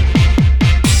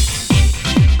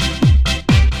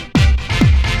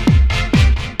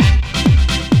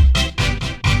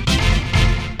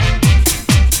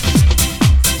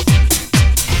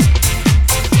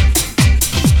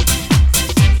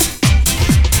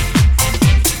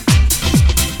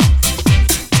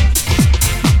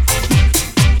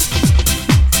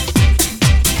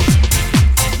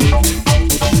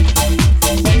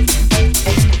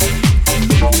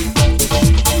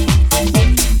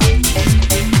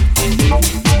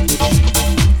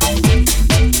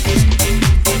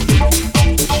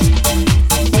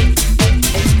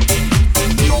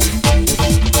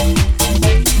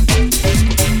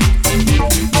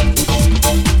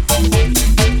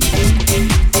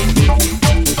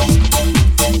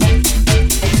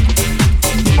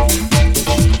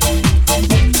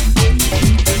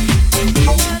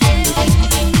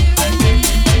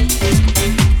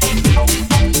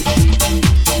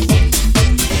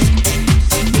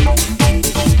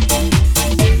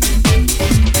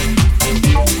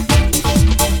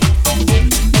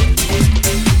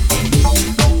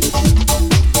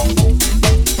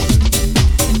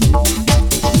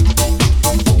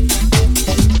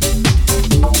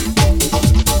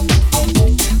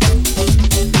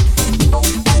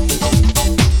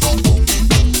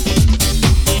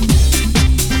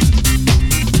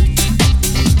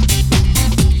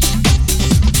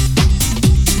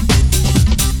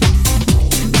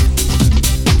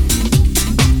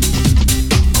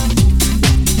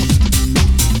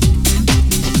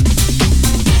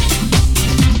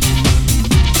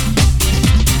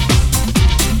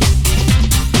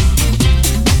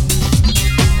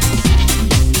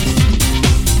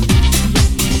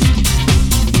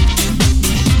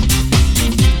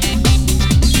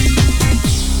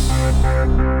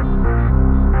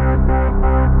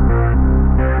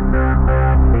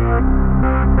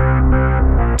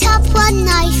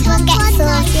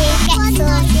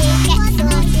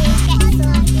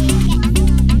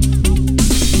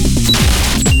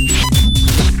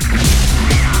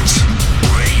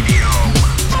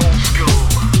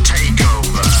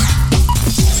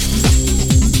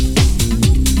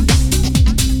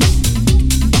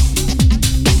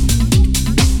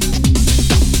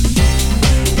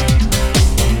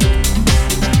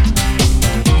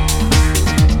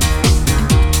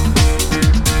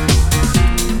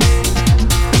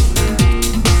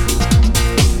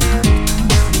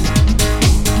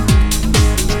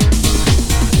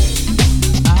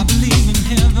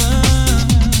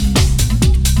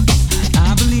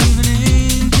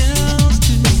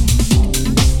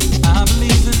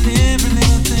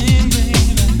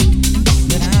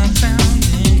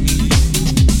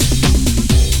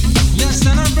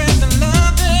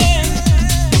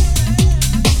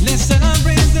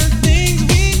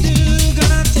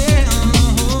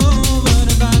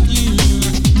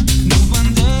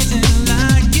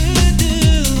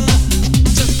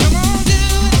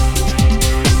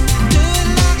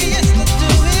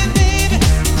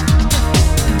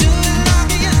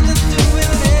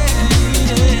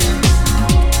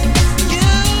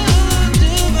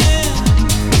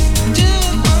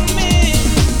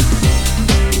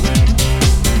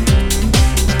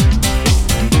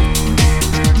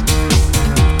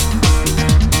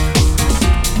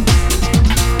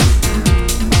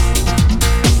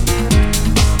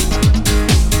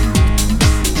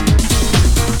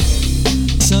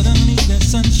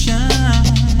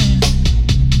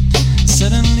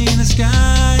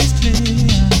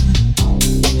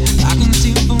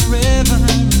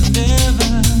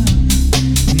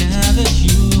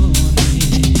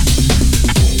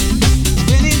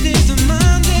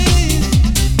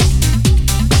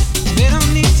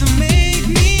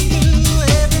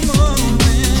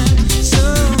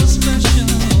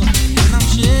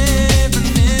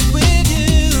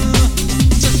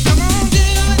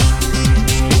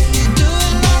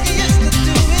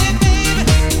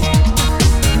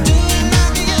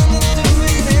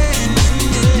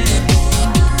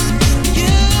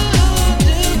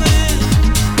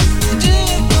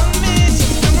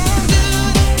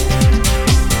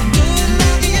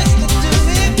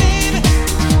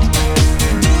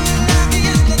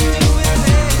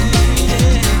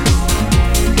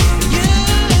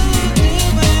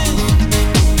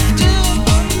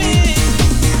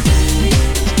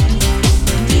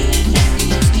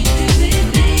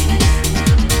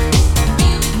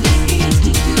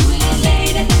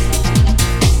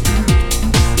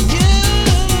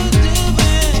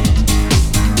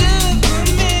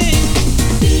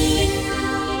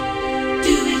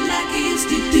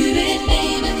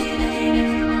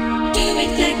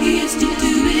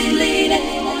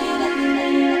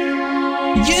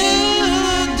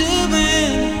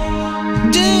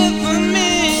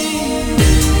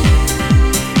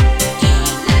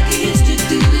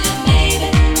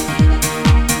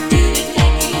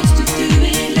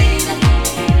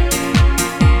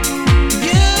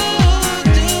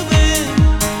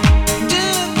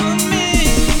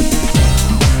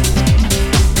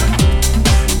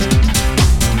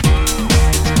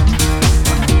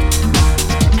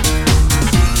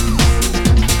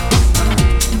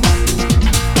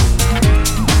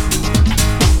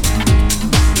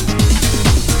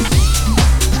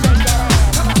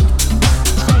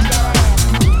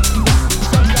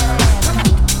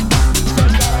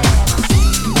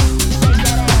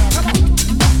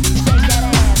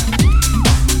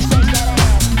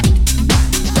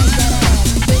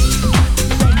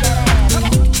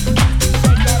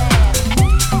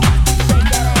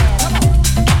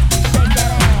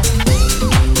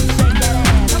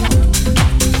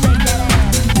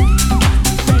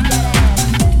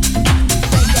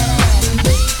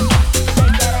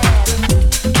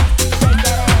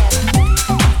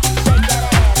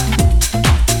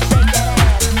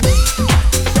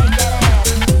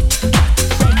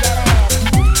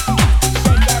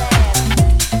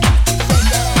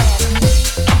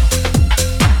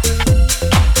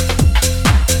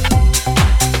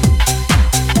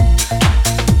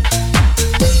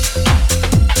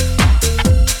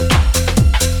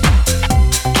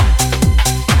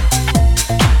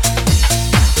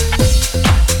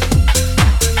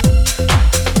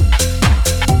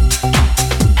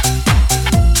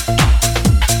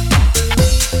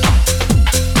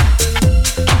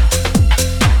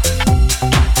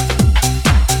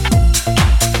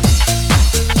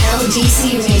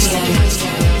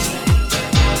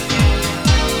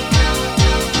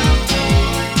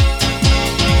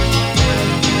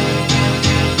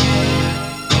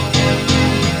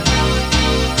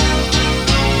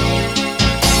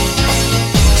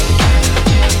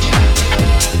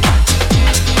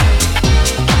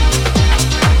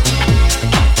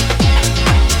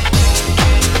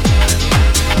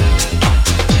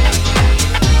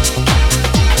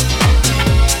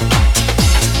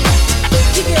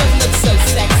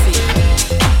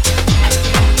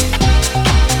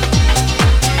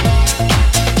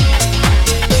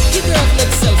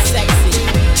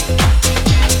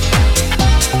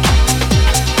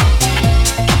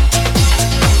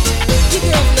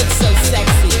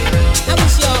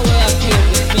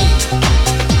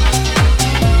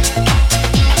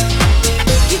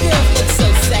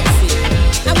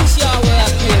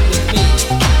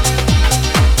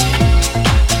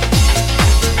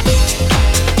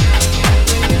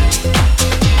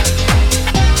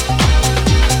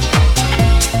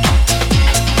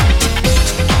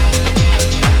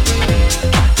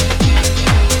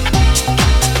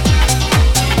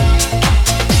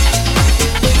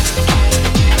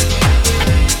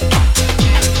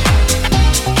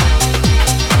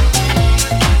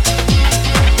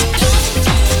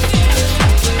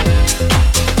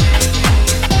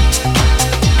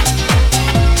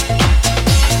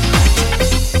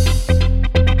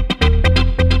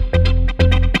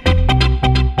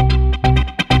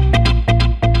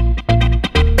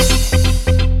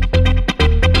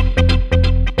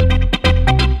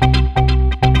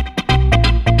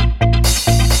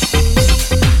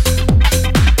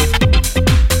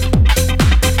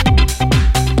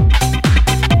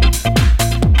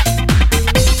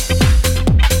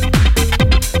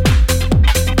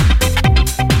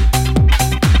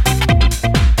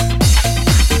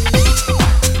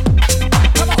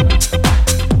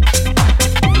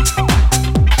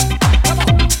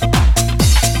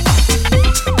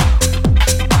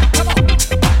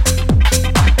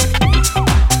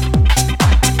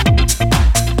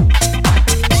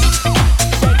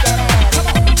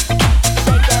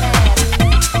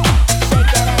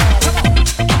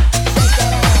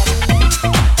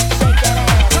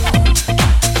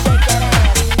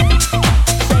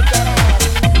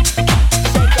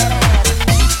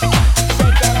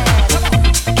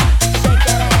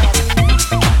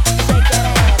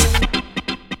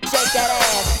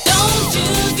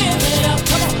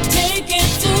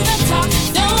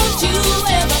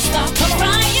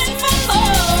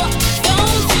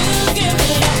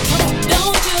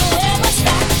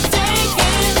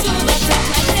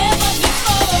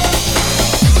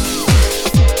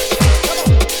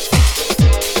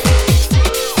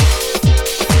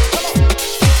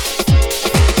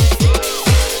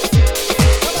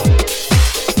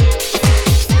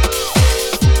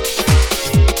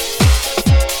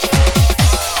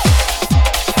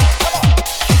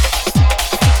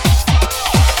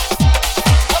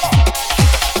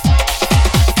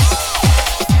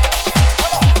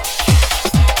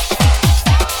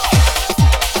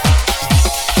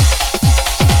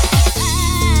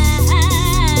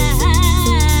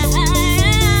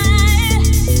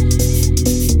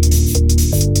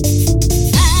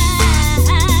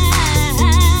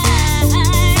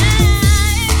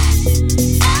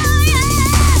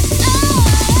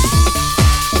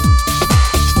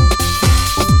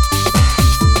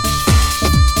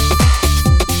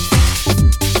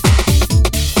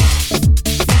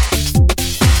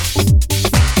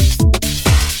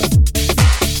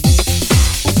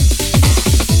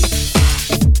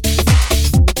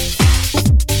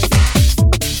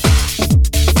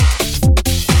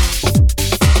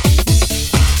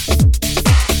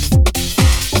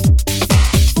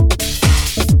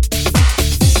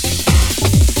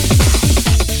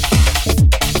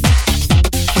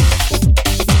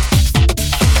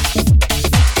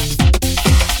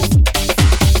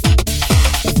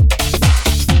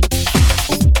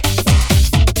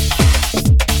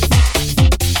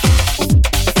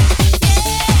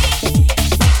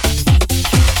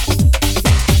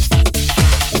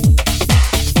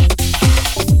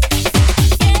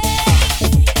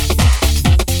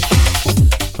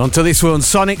 Onto this one,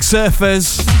 Sonic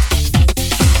Surfers.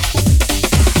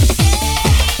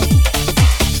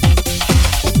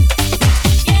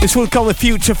 This one called the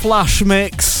Future Flash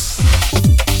Mix.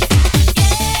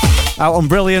 Out on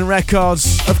Brilliant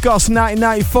Records. Of course,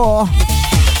 1994.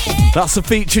 That's the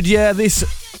featured year this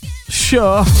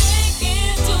show.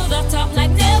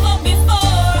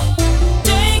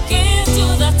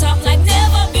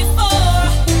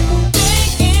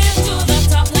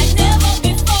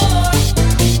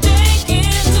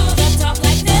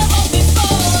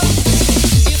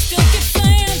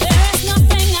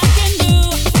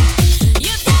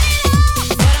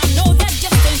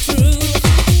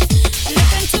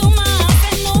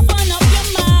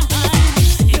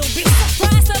 You'll be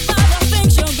surprised about the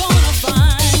things you're gonna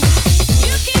find.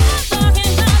 You keep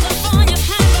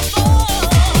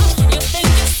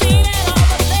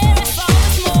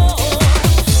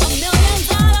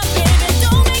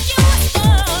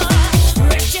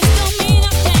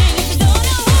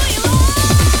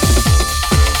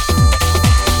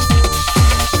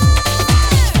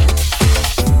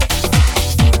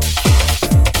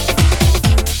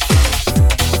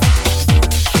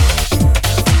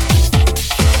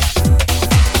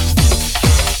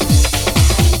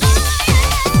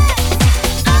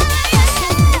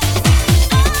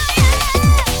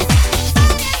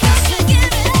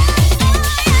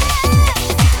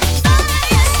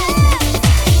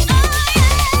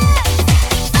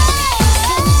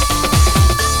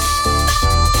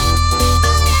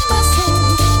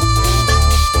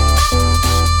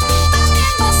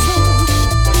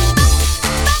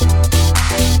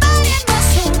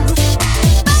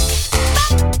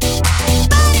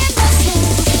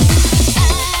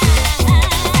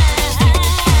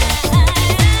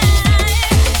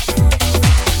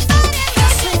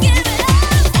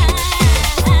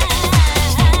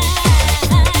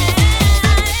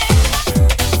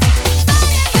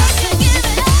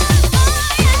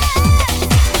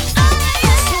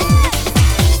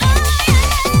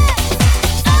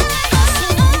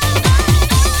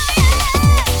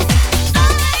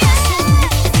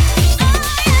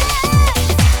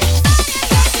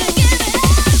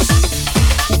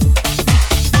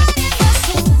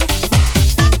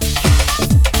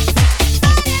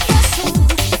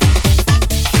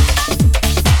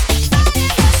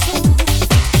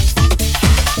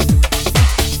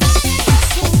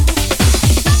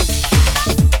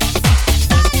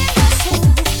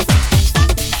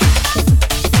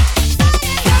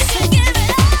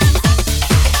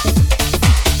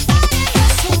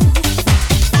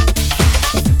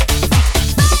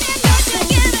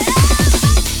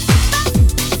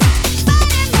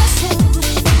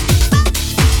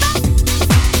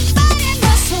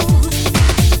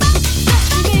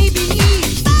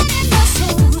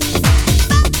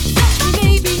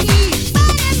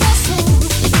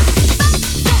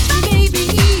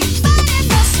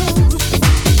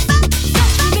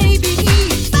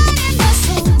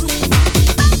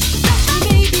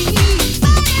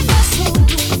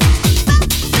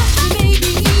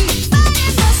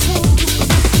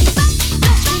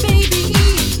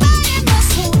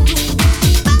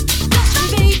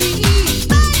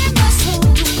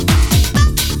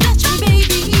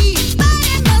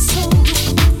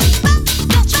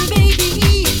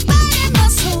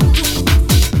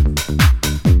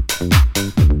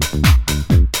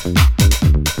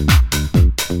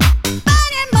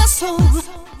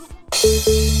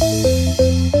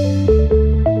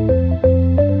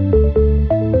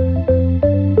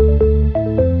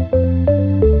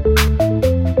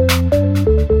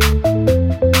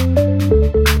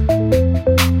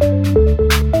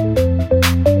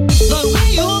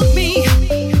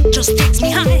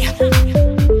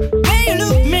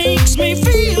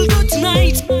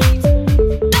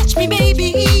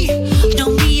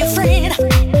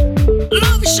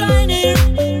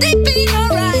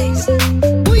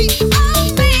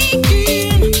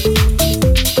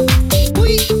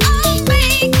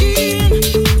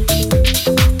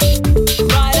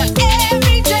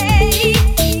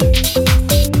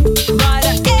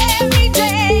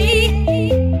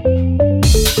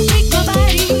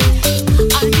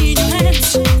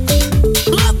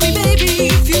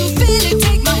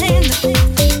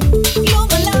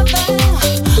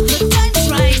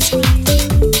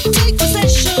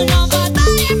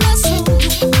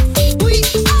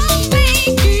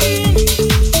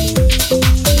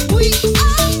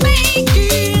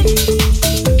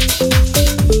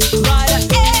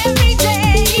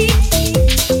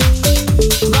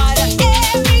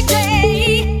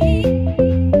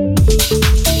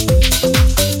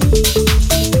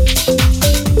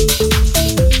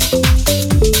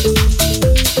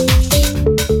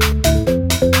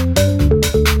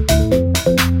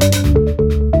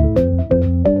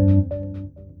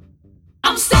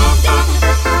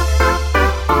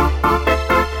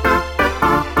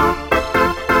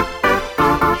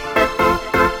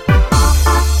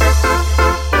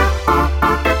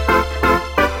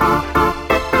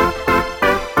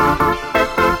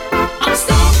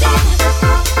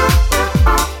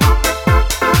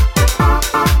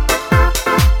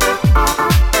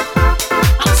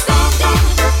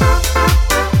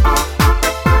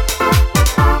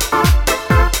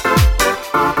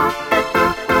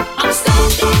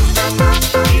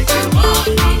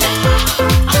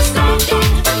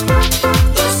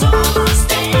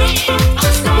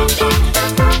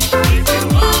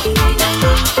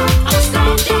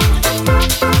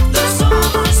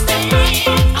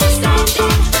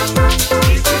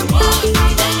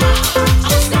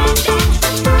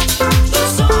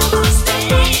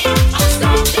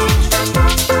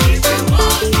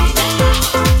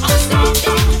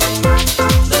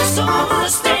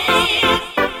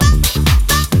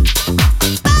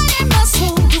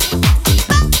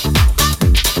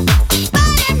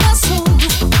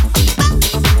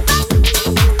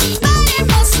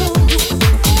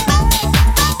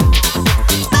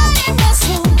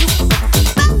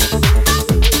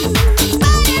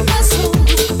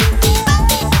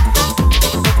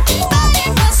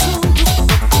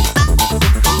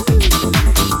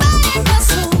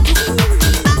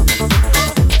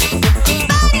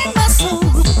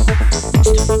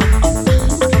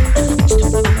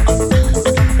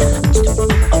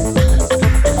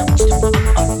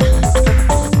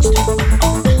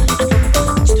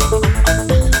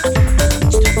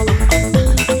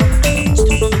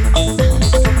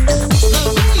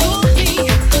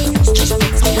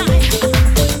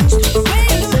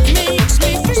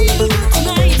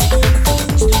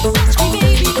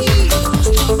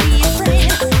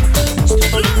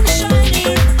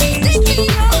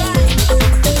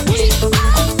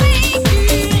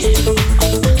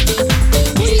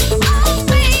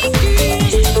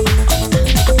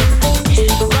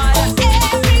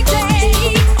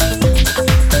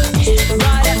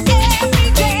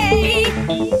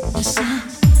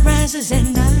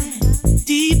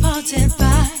departed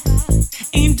by,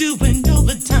 ain't doing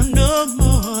overtime no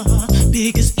more.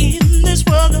 Because in this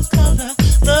world of color,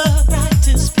 the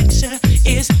brightest picture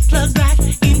is plugged right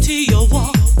into your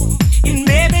wall. And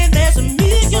maybe there's a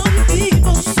million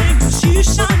people singing she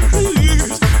shine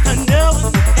blues. I know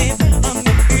that they've never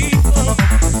met before.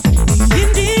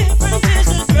 Indifference is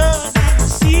a drug that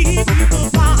will see people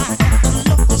buy. The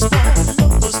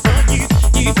local store,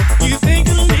 you think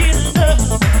a little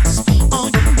love is all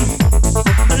you need.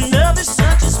 But love is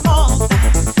such a small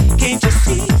thing, can't you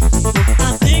see?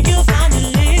 I think you'll find it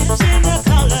lives in the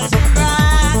colors and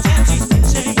bright and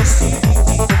you see.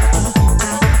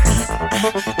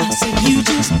 I said you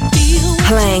just feel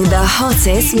Playing the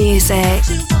hottest music.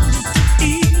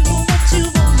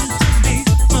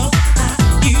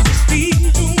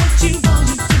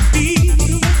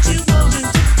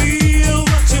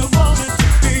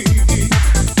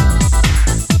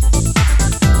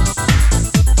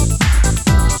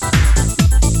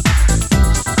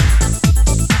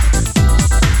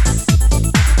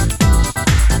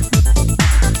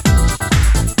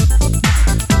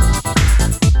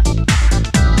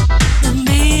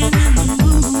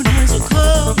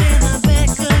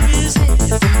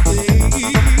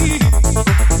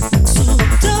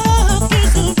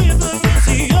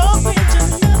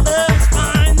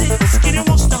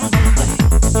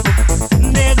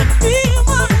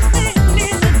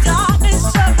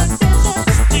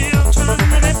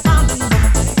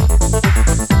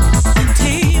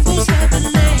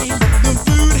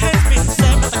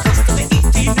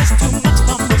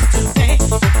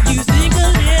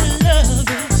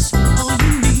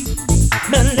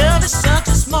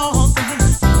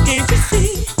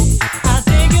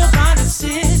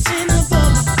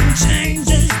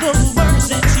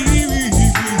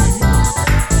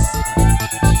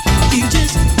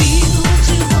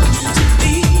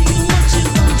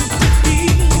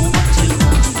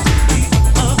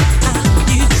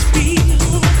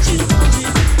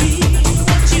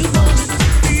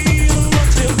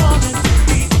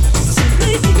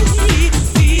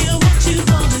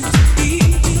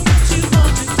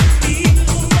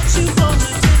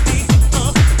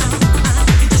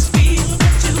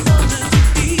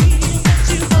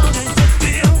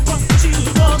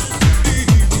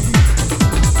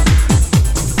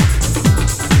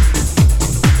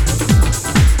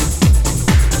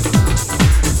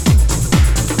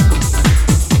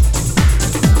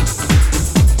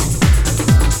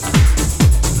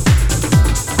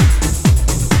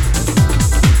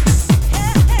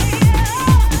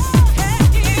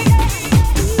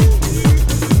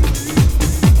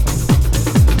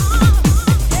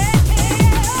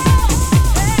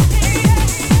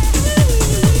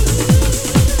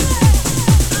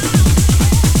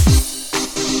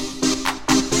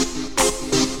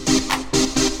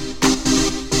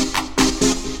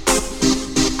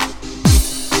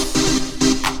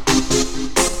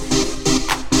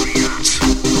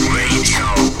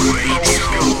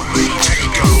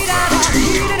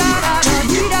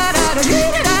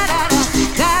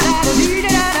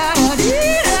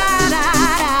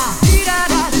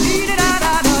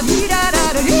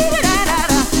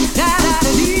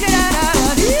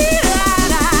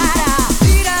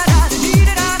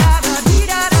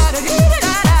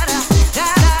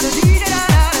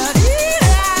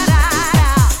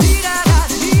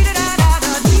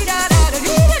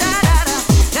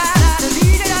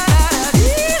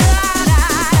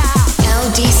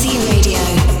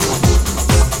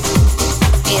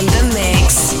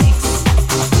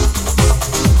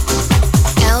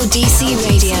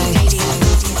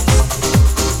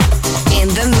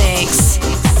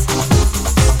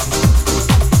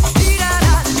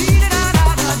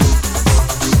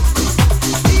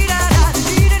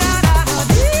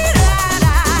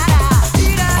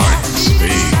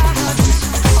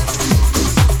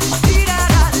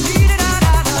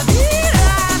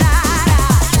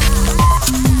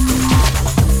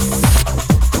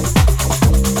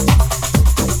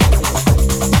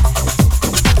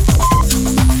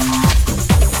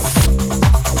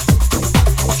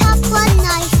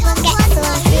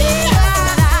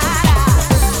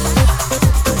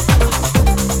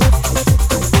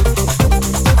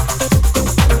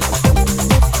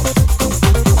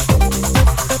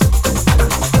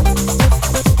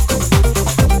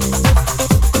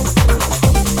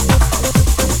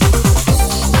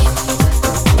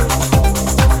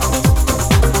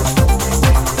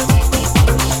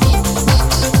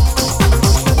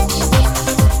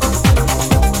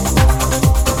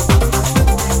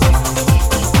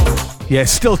 Yeah,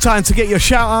 still time to get your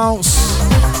shout outs.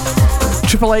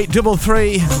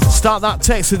 88833. Start that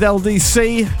text with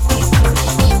LDC.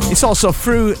 It's also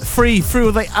free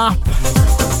through the app.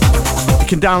 You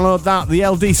can download that, the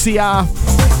LDC app.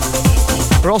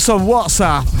 We're also on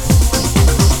WhatsApp.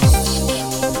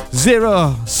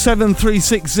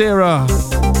 07360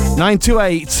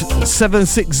 928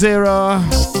 760.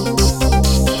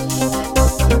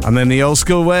 And then the old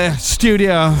school way,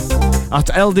 studio at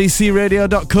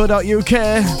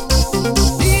ldcradio.co.uk.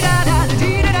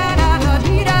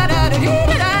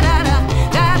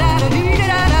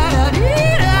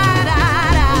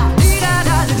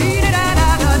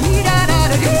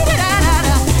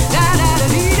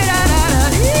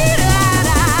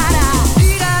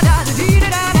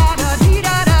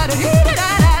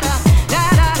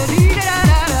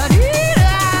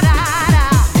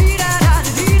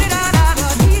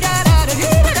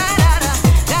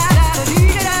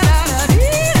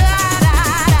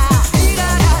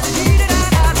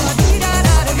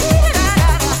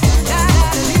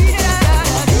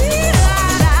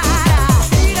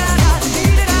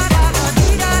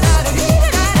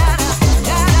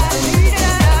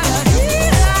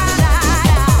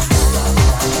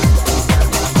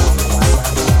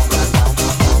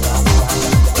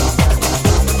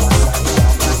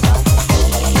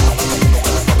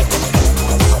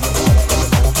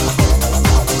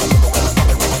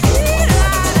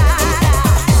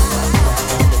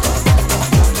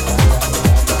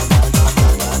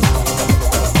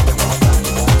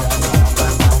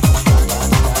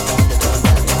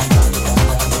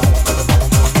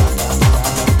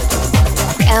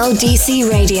 LDC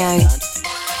Radio.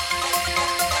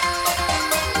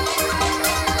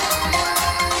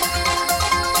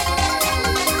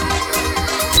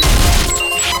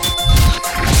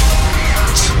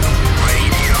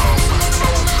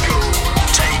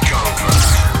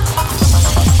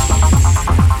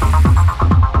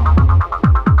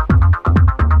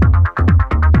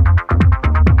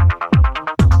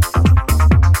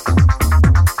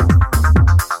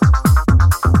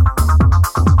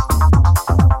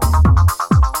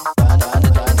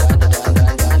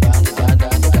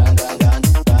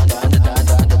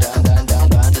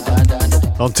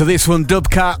 On to this one, Dub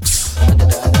Caps.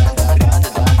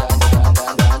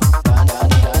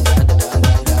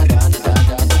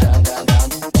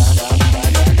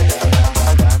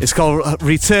 It's called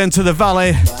Return to the Valley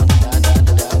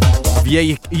of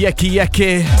Yeki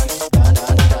Yeki.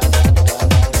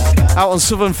 Out on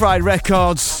Southern Fried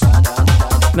Records,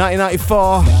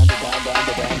 1994.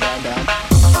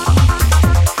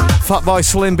 Fatboy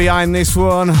Slim behind this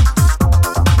one.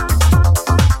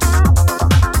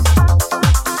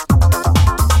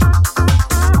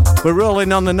 We're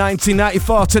rolling on the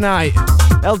 1994 tonight.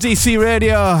 LDC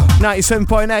Radio,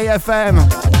 97.8 FM.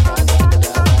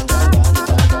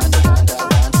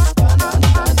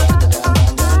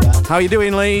 How you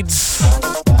doing, Leeds?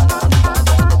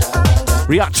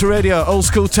 Reactor Radio, Old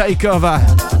School Takeover.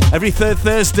 Every third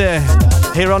Thursday,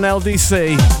 here on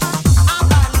LDC.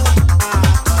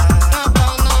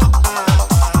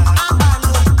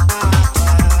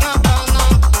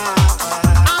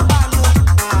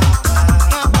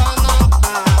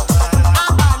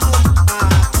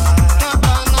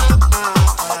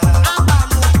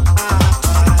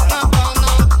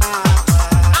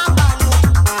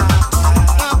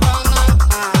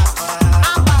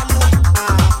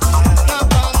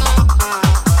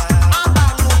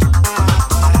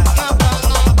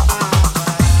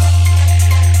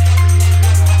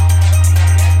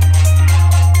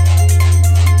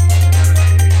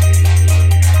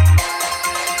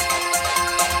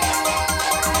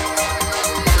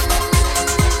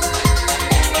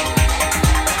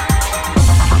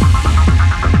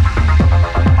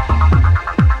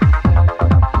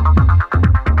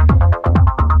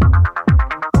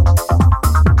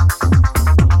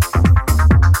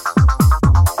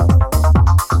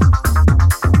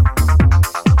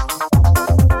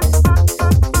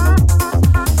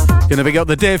 Gonna big up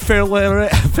the Dave Fillery,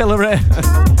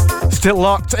 still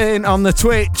locked in on the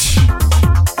Twitch.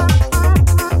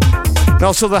 And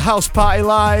also the House Party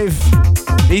Live.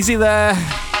 Easy there.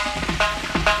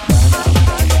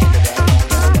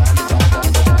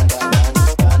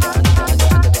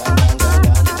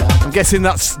 I'm guessing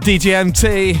that's DJ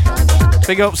MT.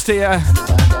 Big ups to you.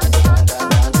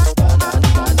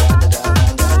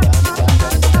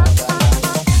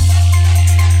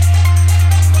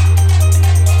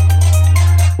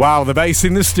 Wow, the bass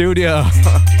in the studio.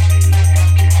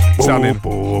 Sounding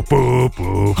boo, boo,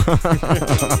 boo.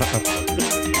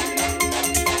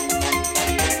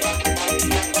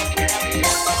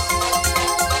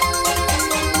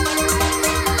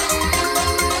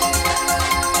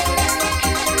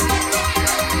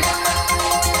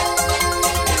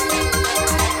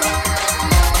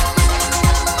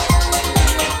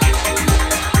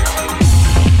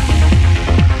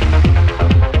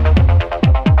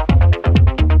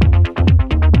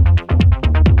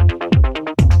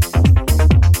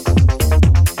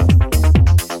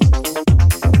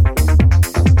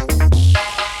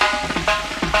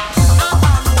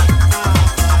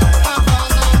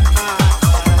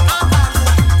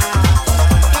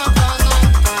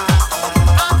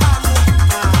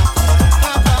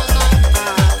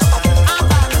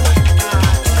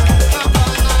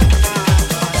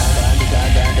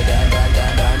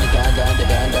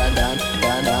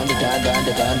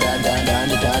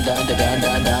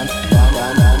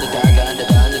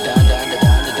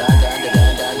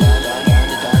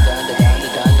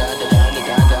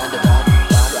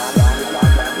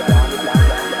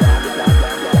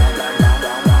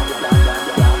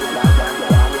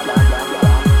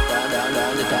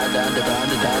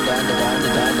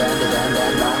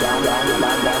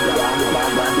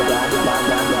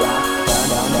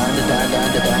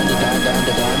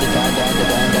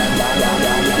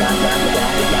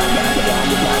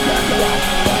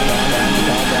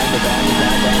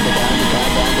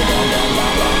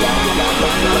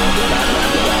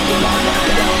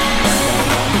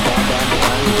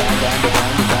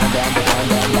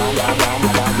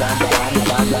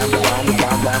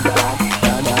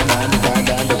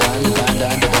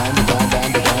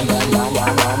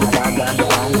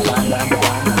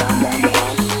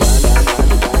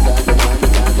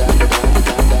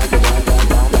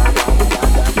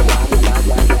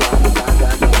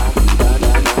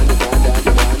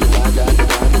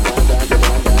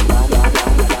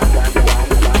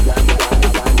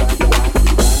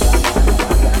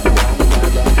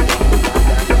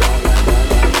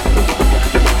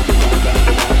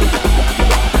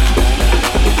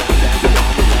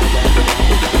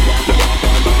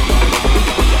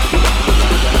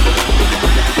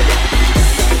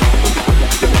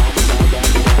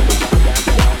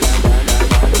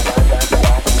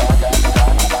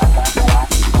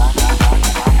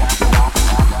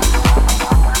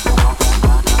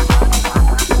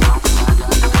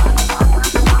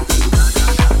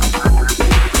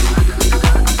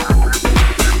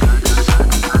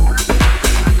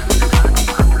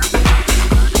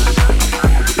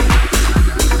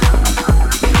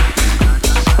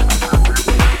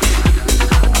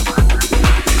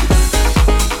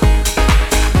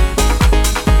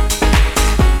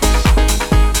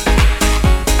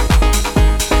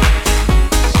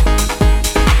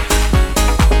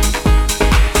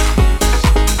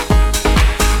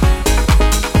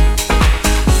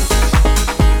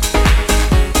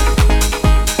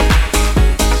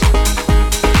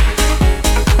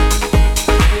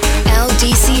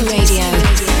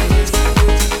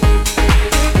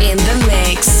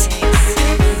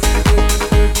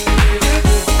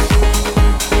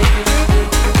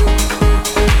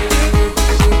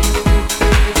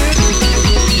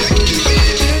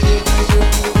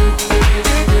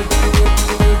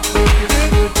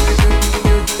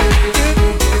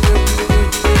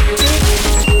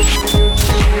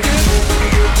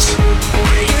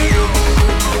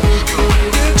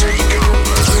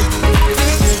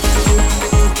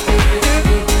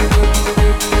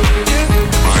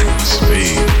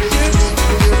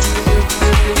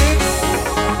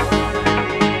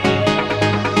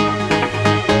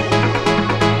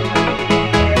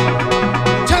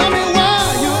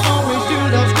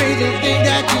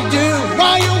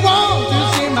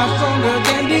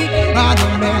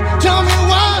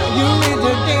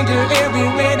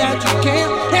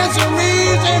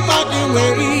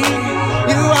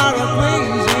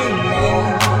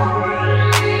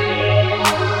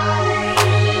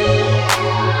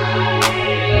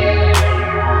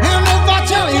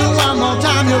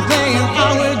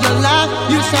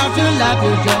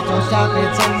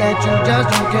 pretend that you just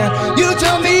don't care. You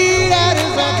tell me that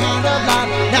is the kind of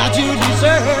life that you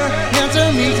deserve. Answer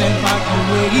me, take back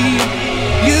away.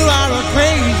 You are a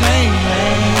crazy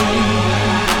man.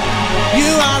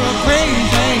 You are a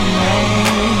crazy man.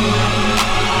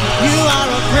 You are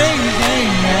a crazy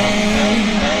man.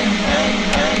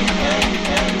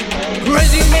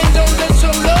 Crazy men don't live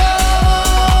so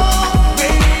long,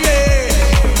 baby.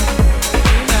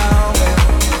 Now,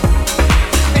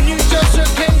 and you just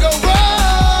can't go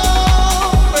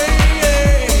wrong,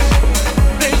 baby.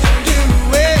 They don't do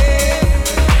it.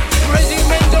 Crazy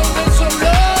men don't live so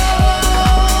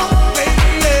long,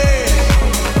 baby.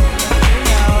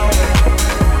 Now,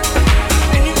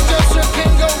 and you just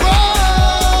can't go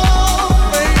wrong,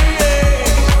 baby.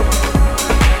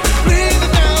 Breathe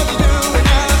it down to do it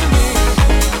now to me.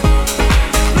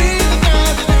 Breathe it down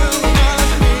to do it now to me. Breathe it down to do it now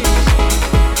to me.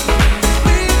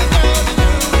 Breathe it down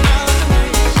to do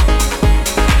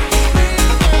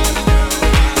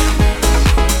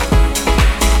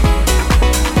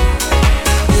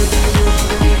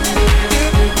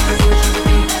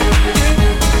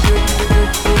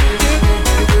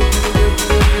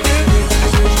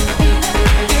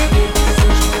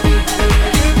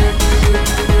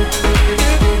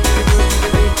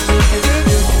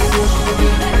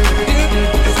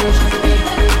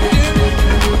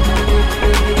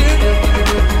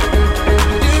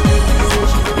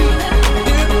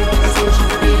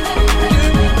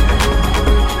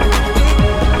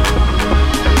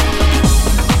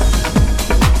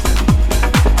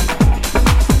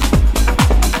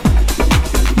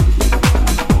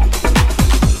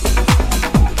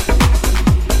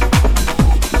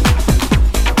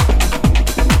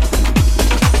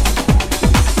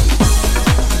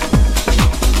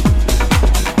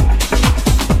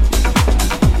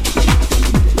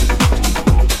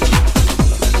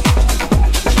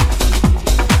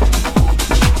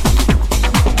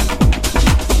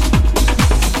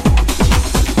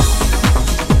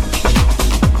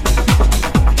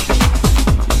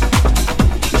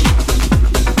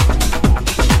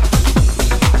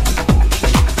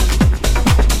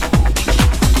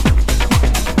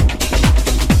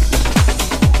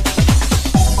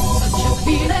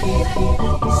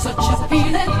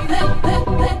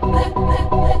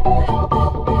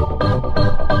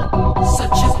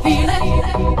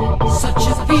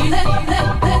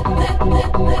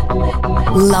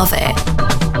Love it.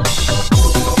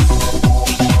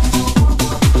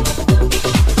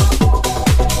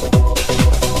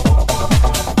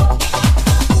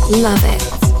 Love it.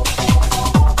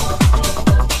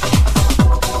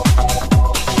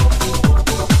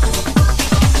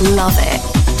 Love it.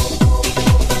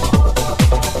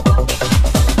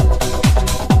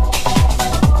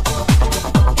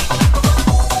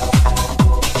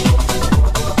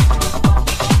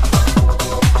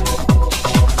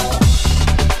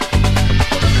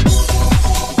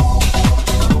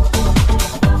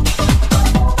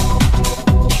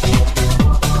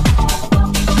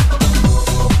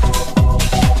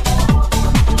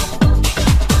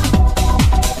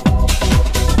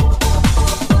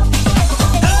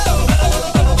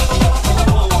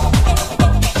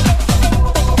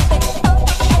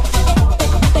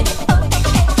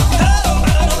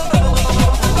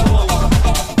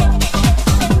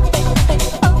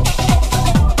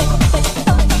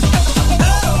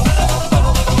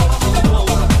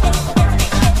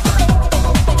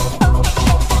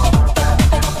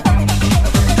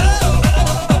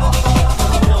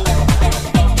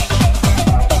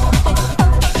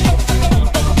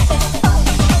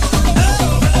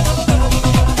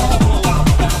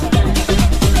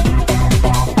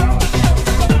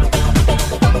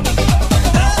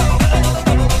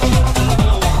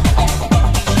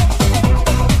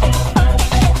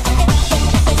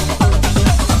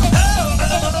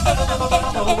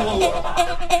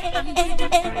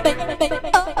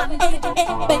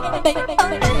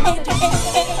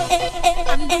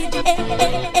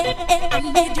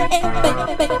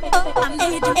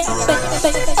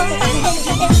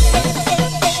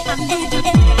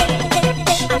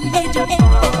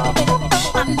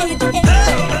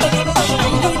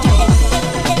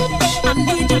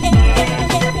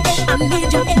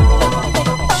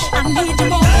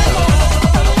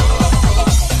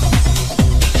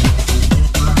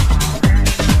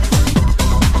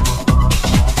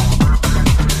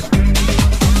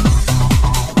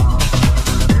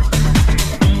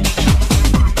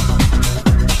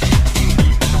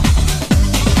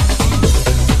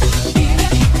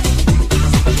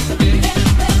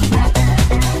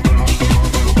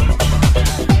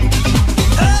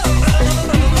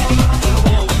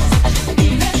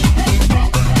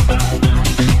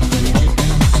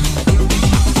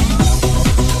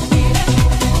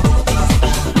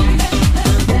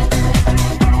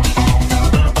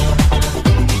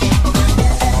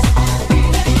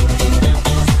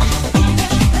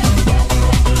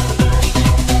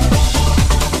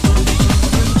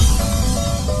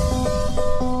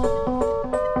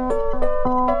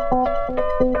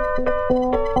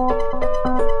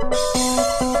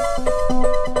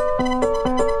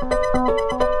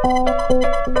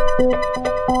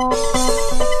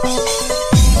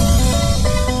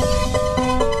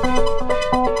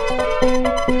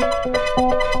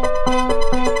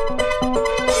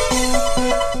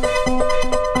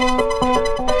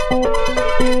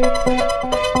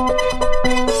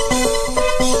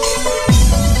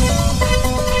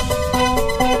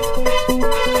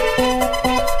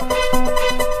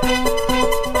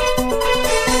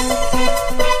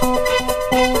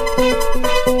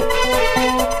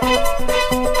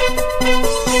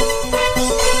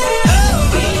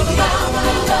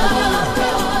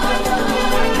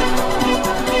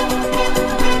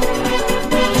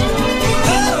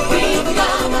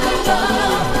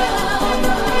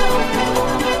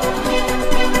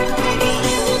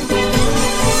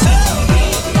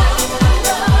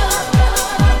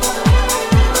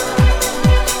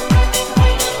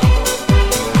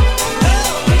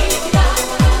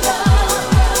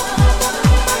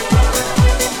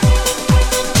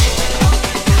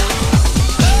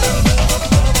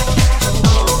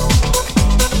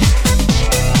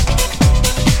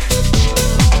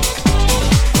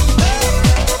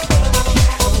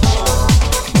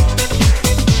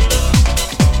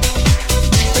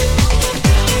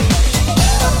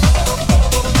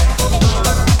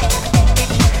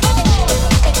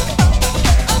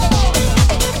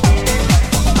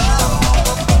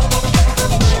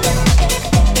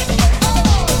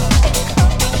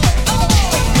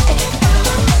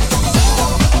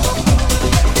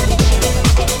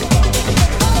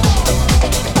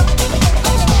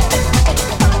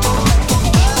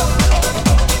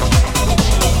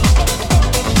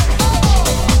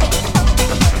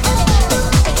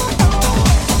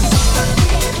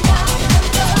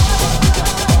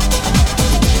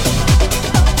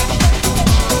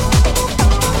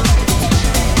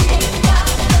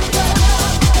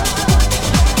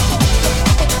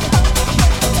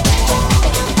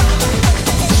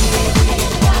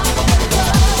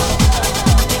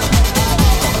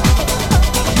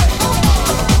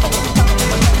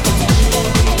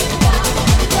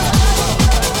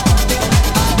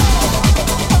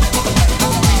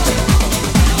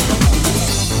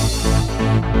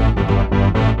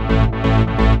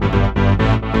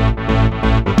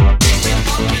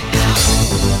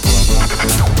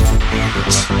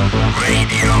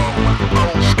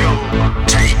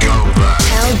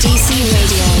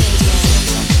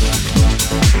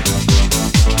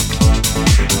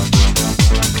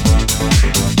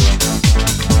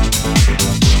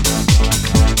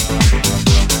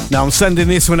 Now I'm sending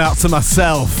this one out to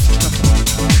myself.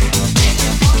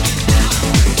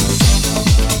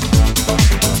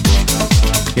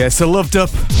 Yeah, so Loved Up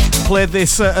played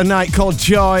this at a night called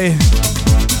Joy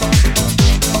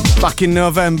back in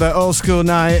November, old school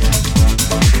night.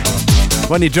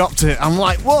 When he dropped it, I'm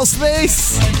like, what's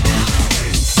this?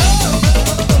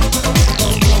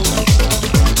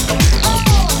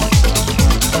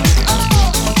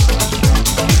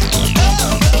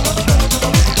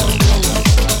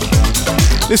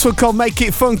 This one called Make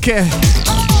It Funky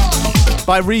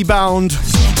by Rebound.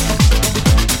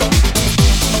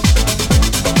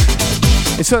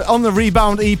 It's on the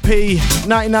Rebound EP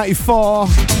 1994.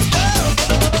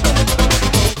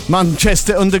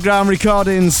 Manchester Underground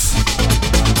Recordings.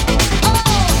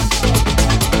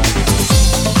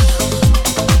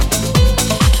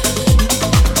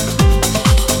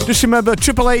 Just remember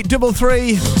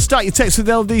 88833. Start your text with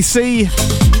LDC.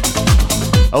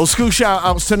 Old school shout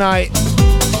outs tonight.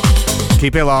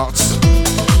 Keep it locked.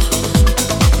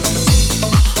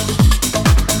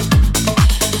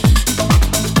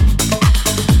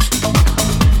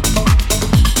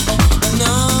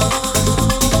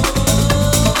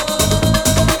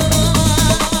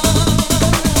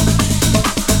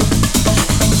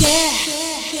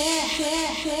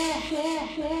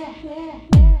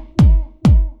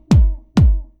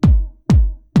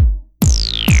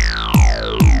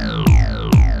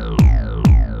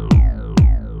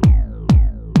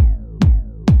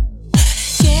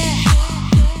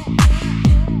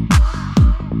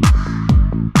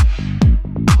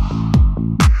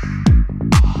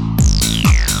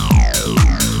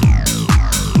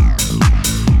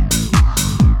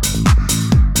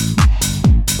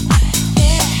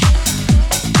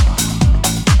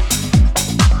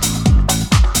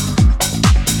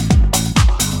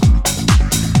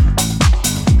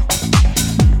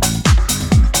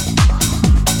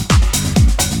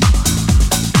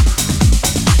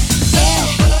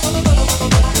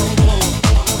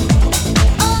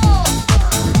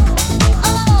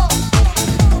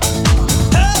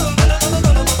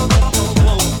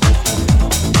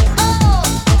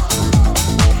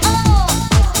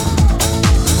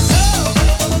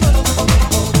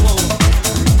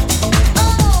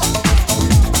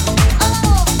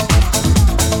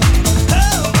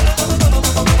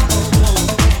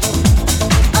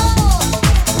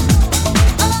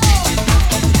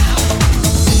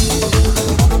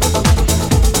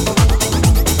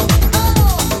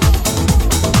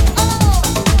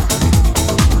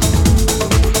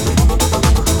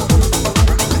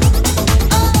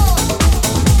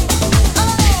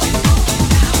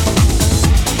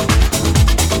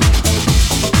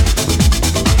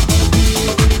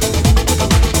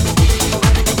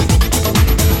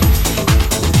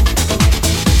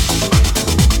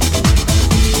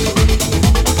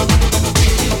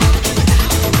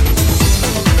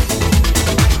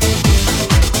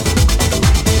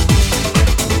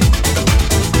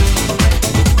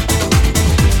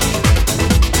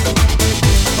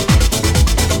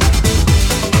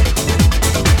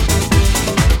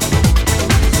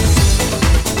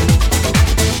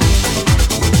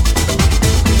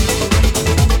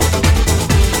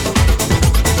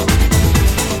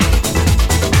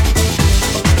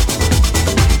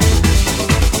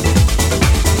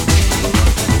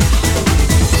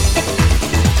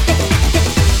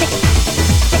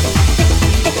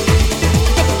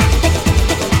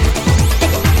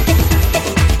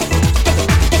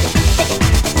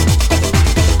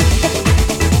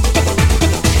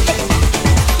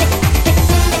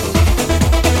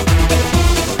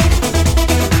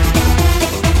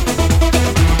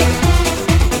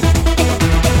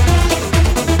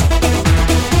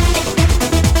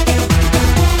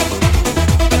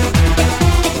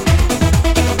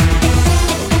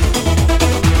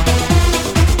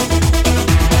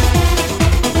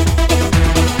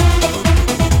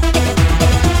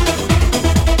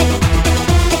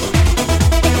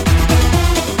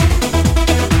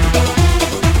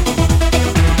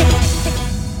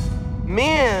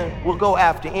 Go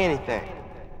after anything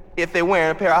if they're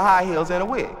wearing a pair of high heels and a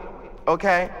wig,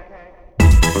 okay?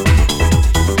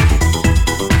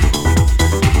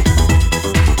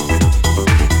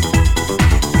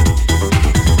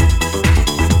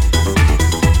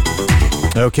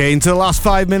 Okay, into the last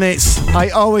 5 minutes, I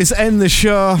always end the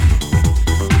show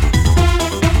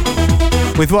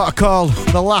with what I call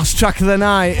the last track of the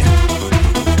night.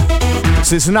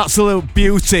 So it's an absolute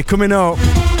beauty coming up.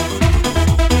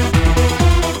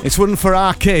 It's one for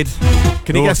our kid.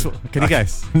 Can you guess? Can you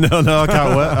guess? No, I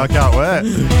can't wait. I can't wait.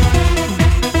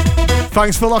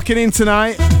 Thanks for locking in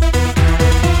tonight.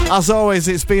 As always,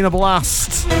 it's been a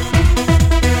blast.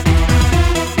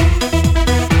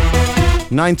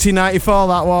 1994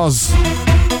 that was.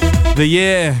 The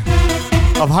year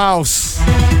of house.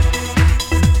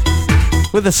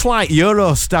 With a slight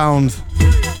Euro sound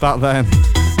back then.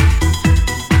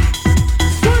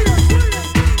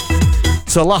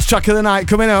 So last track of the night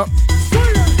coming up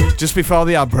just before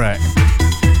the ad break.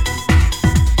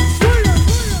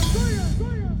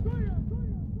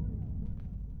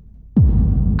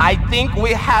 I think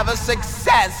we have a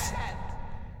success.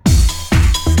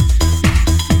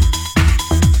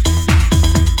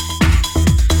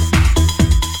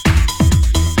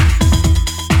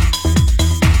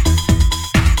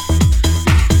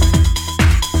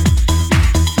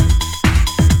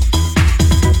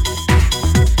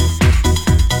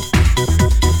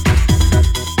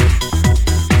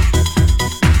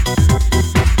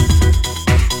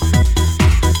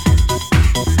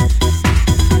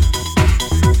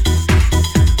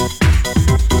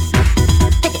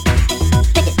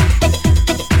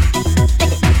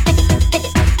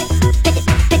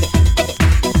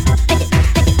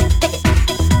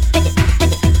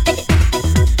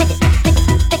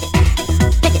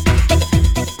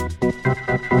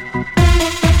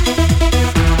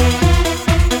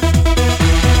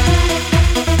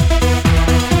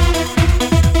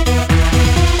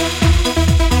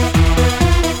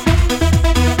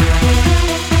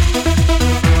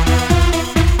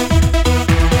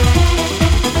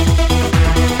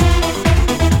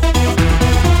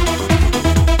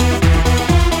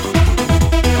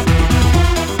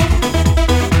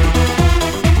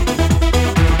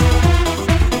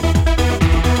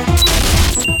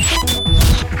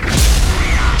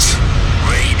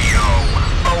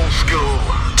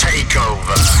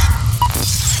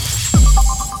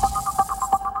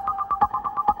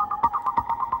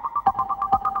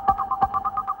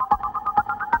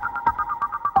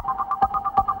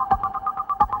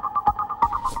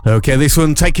 Okay, this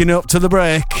one taking up to the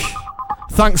break.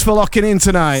 Thanks for locking in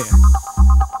tonight.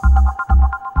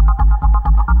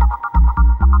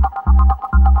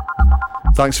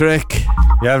 Thanks, Rick.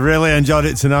 Yeah, really enjoyed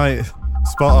it tonight.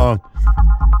 Spot on.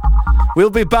 We'll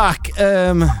be back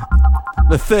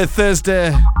the third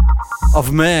Thursday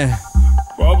of May.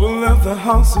 Bubba left the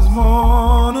house this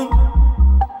morning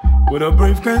with a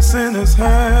briefcase in his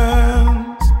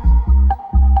hands.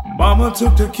 Mama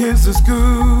took the kids to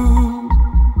school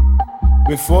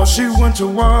before she went to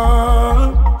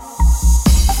work.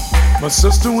 My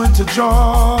sister went to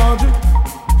Georgia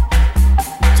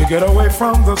to get away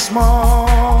from the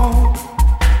smog.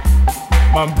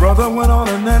 My brother went on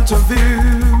an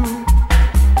interview,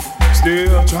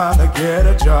 still trying to get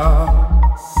a job.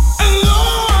 And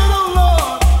Lord, oh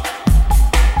Lord,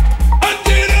 I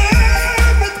did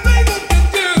everything I could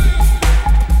do.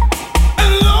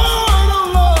 And Lord, oh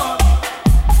Lord,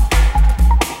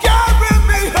 carry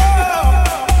me home.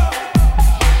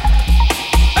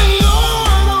 And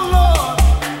Lord, oh Lord,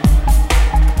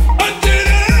 I did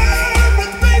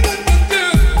everything I could do.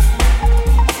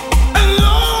 And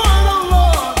Lord, oh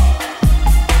Lord,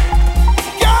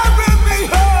 carry me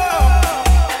home.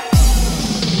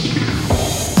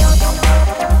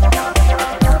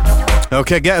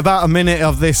 Okay, get about a minute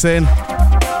of this in.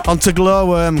 On to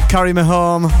Glowworm, Carry Me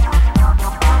Home.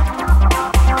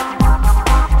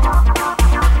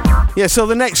 Yeah, so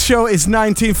the next show is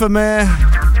 19th of May.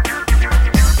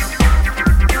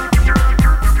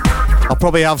 I'll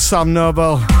probably have Sam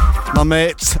Noble, my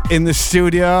mate, in the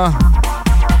studio.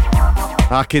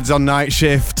 Our kid's on night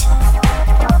shift.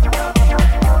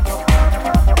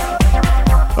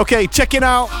 Okay, check it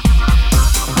out.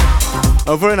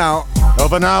 Over and out.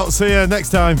 Over and out. See you next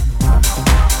time.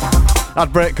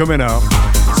 Ad break coming up.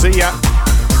 See ya.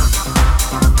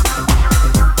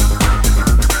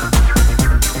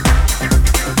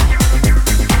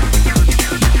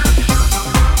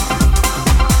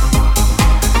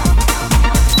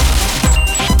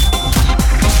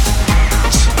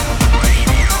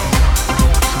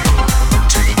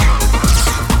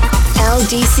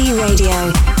 LDC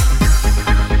Radio.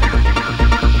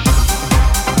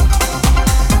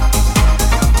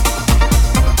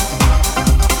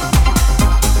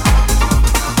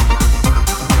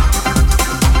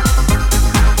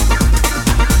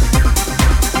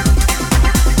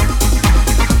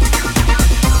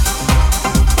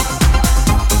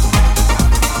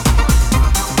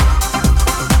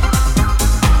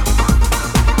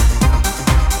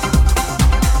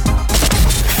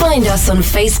 Find us on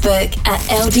Facebook at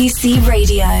LDC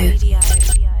Radio.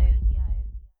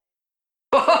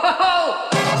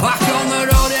 Back on the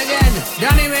road again,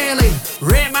 Danny Maley,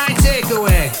 Rate My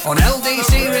Takeaway on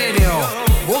LDC Radio.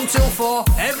 1 till 4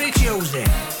 every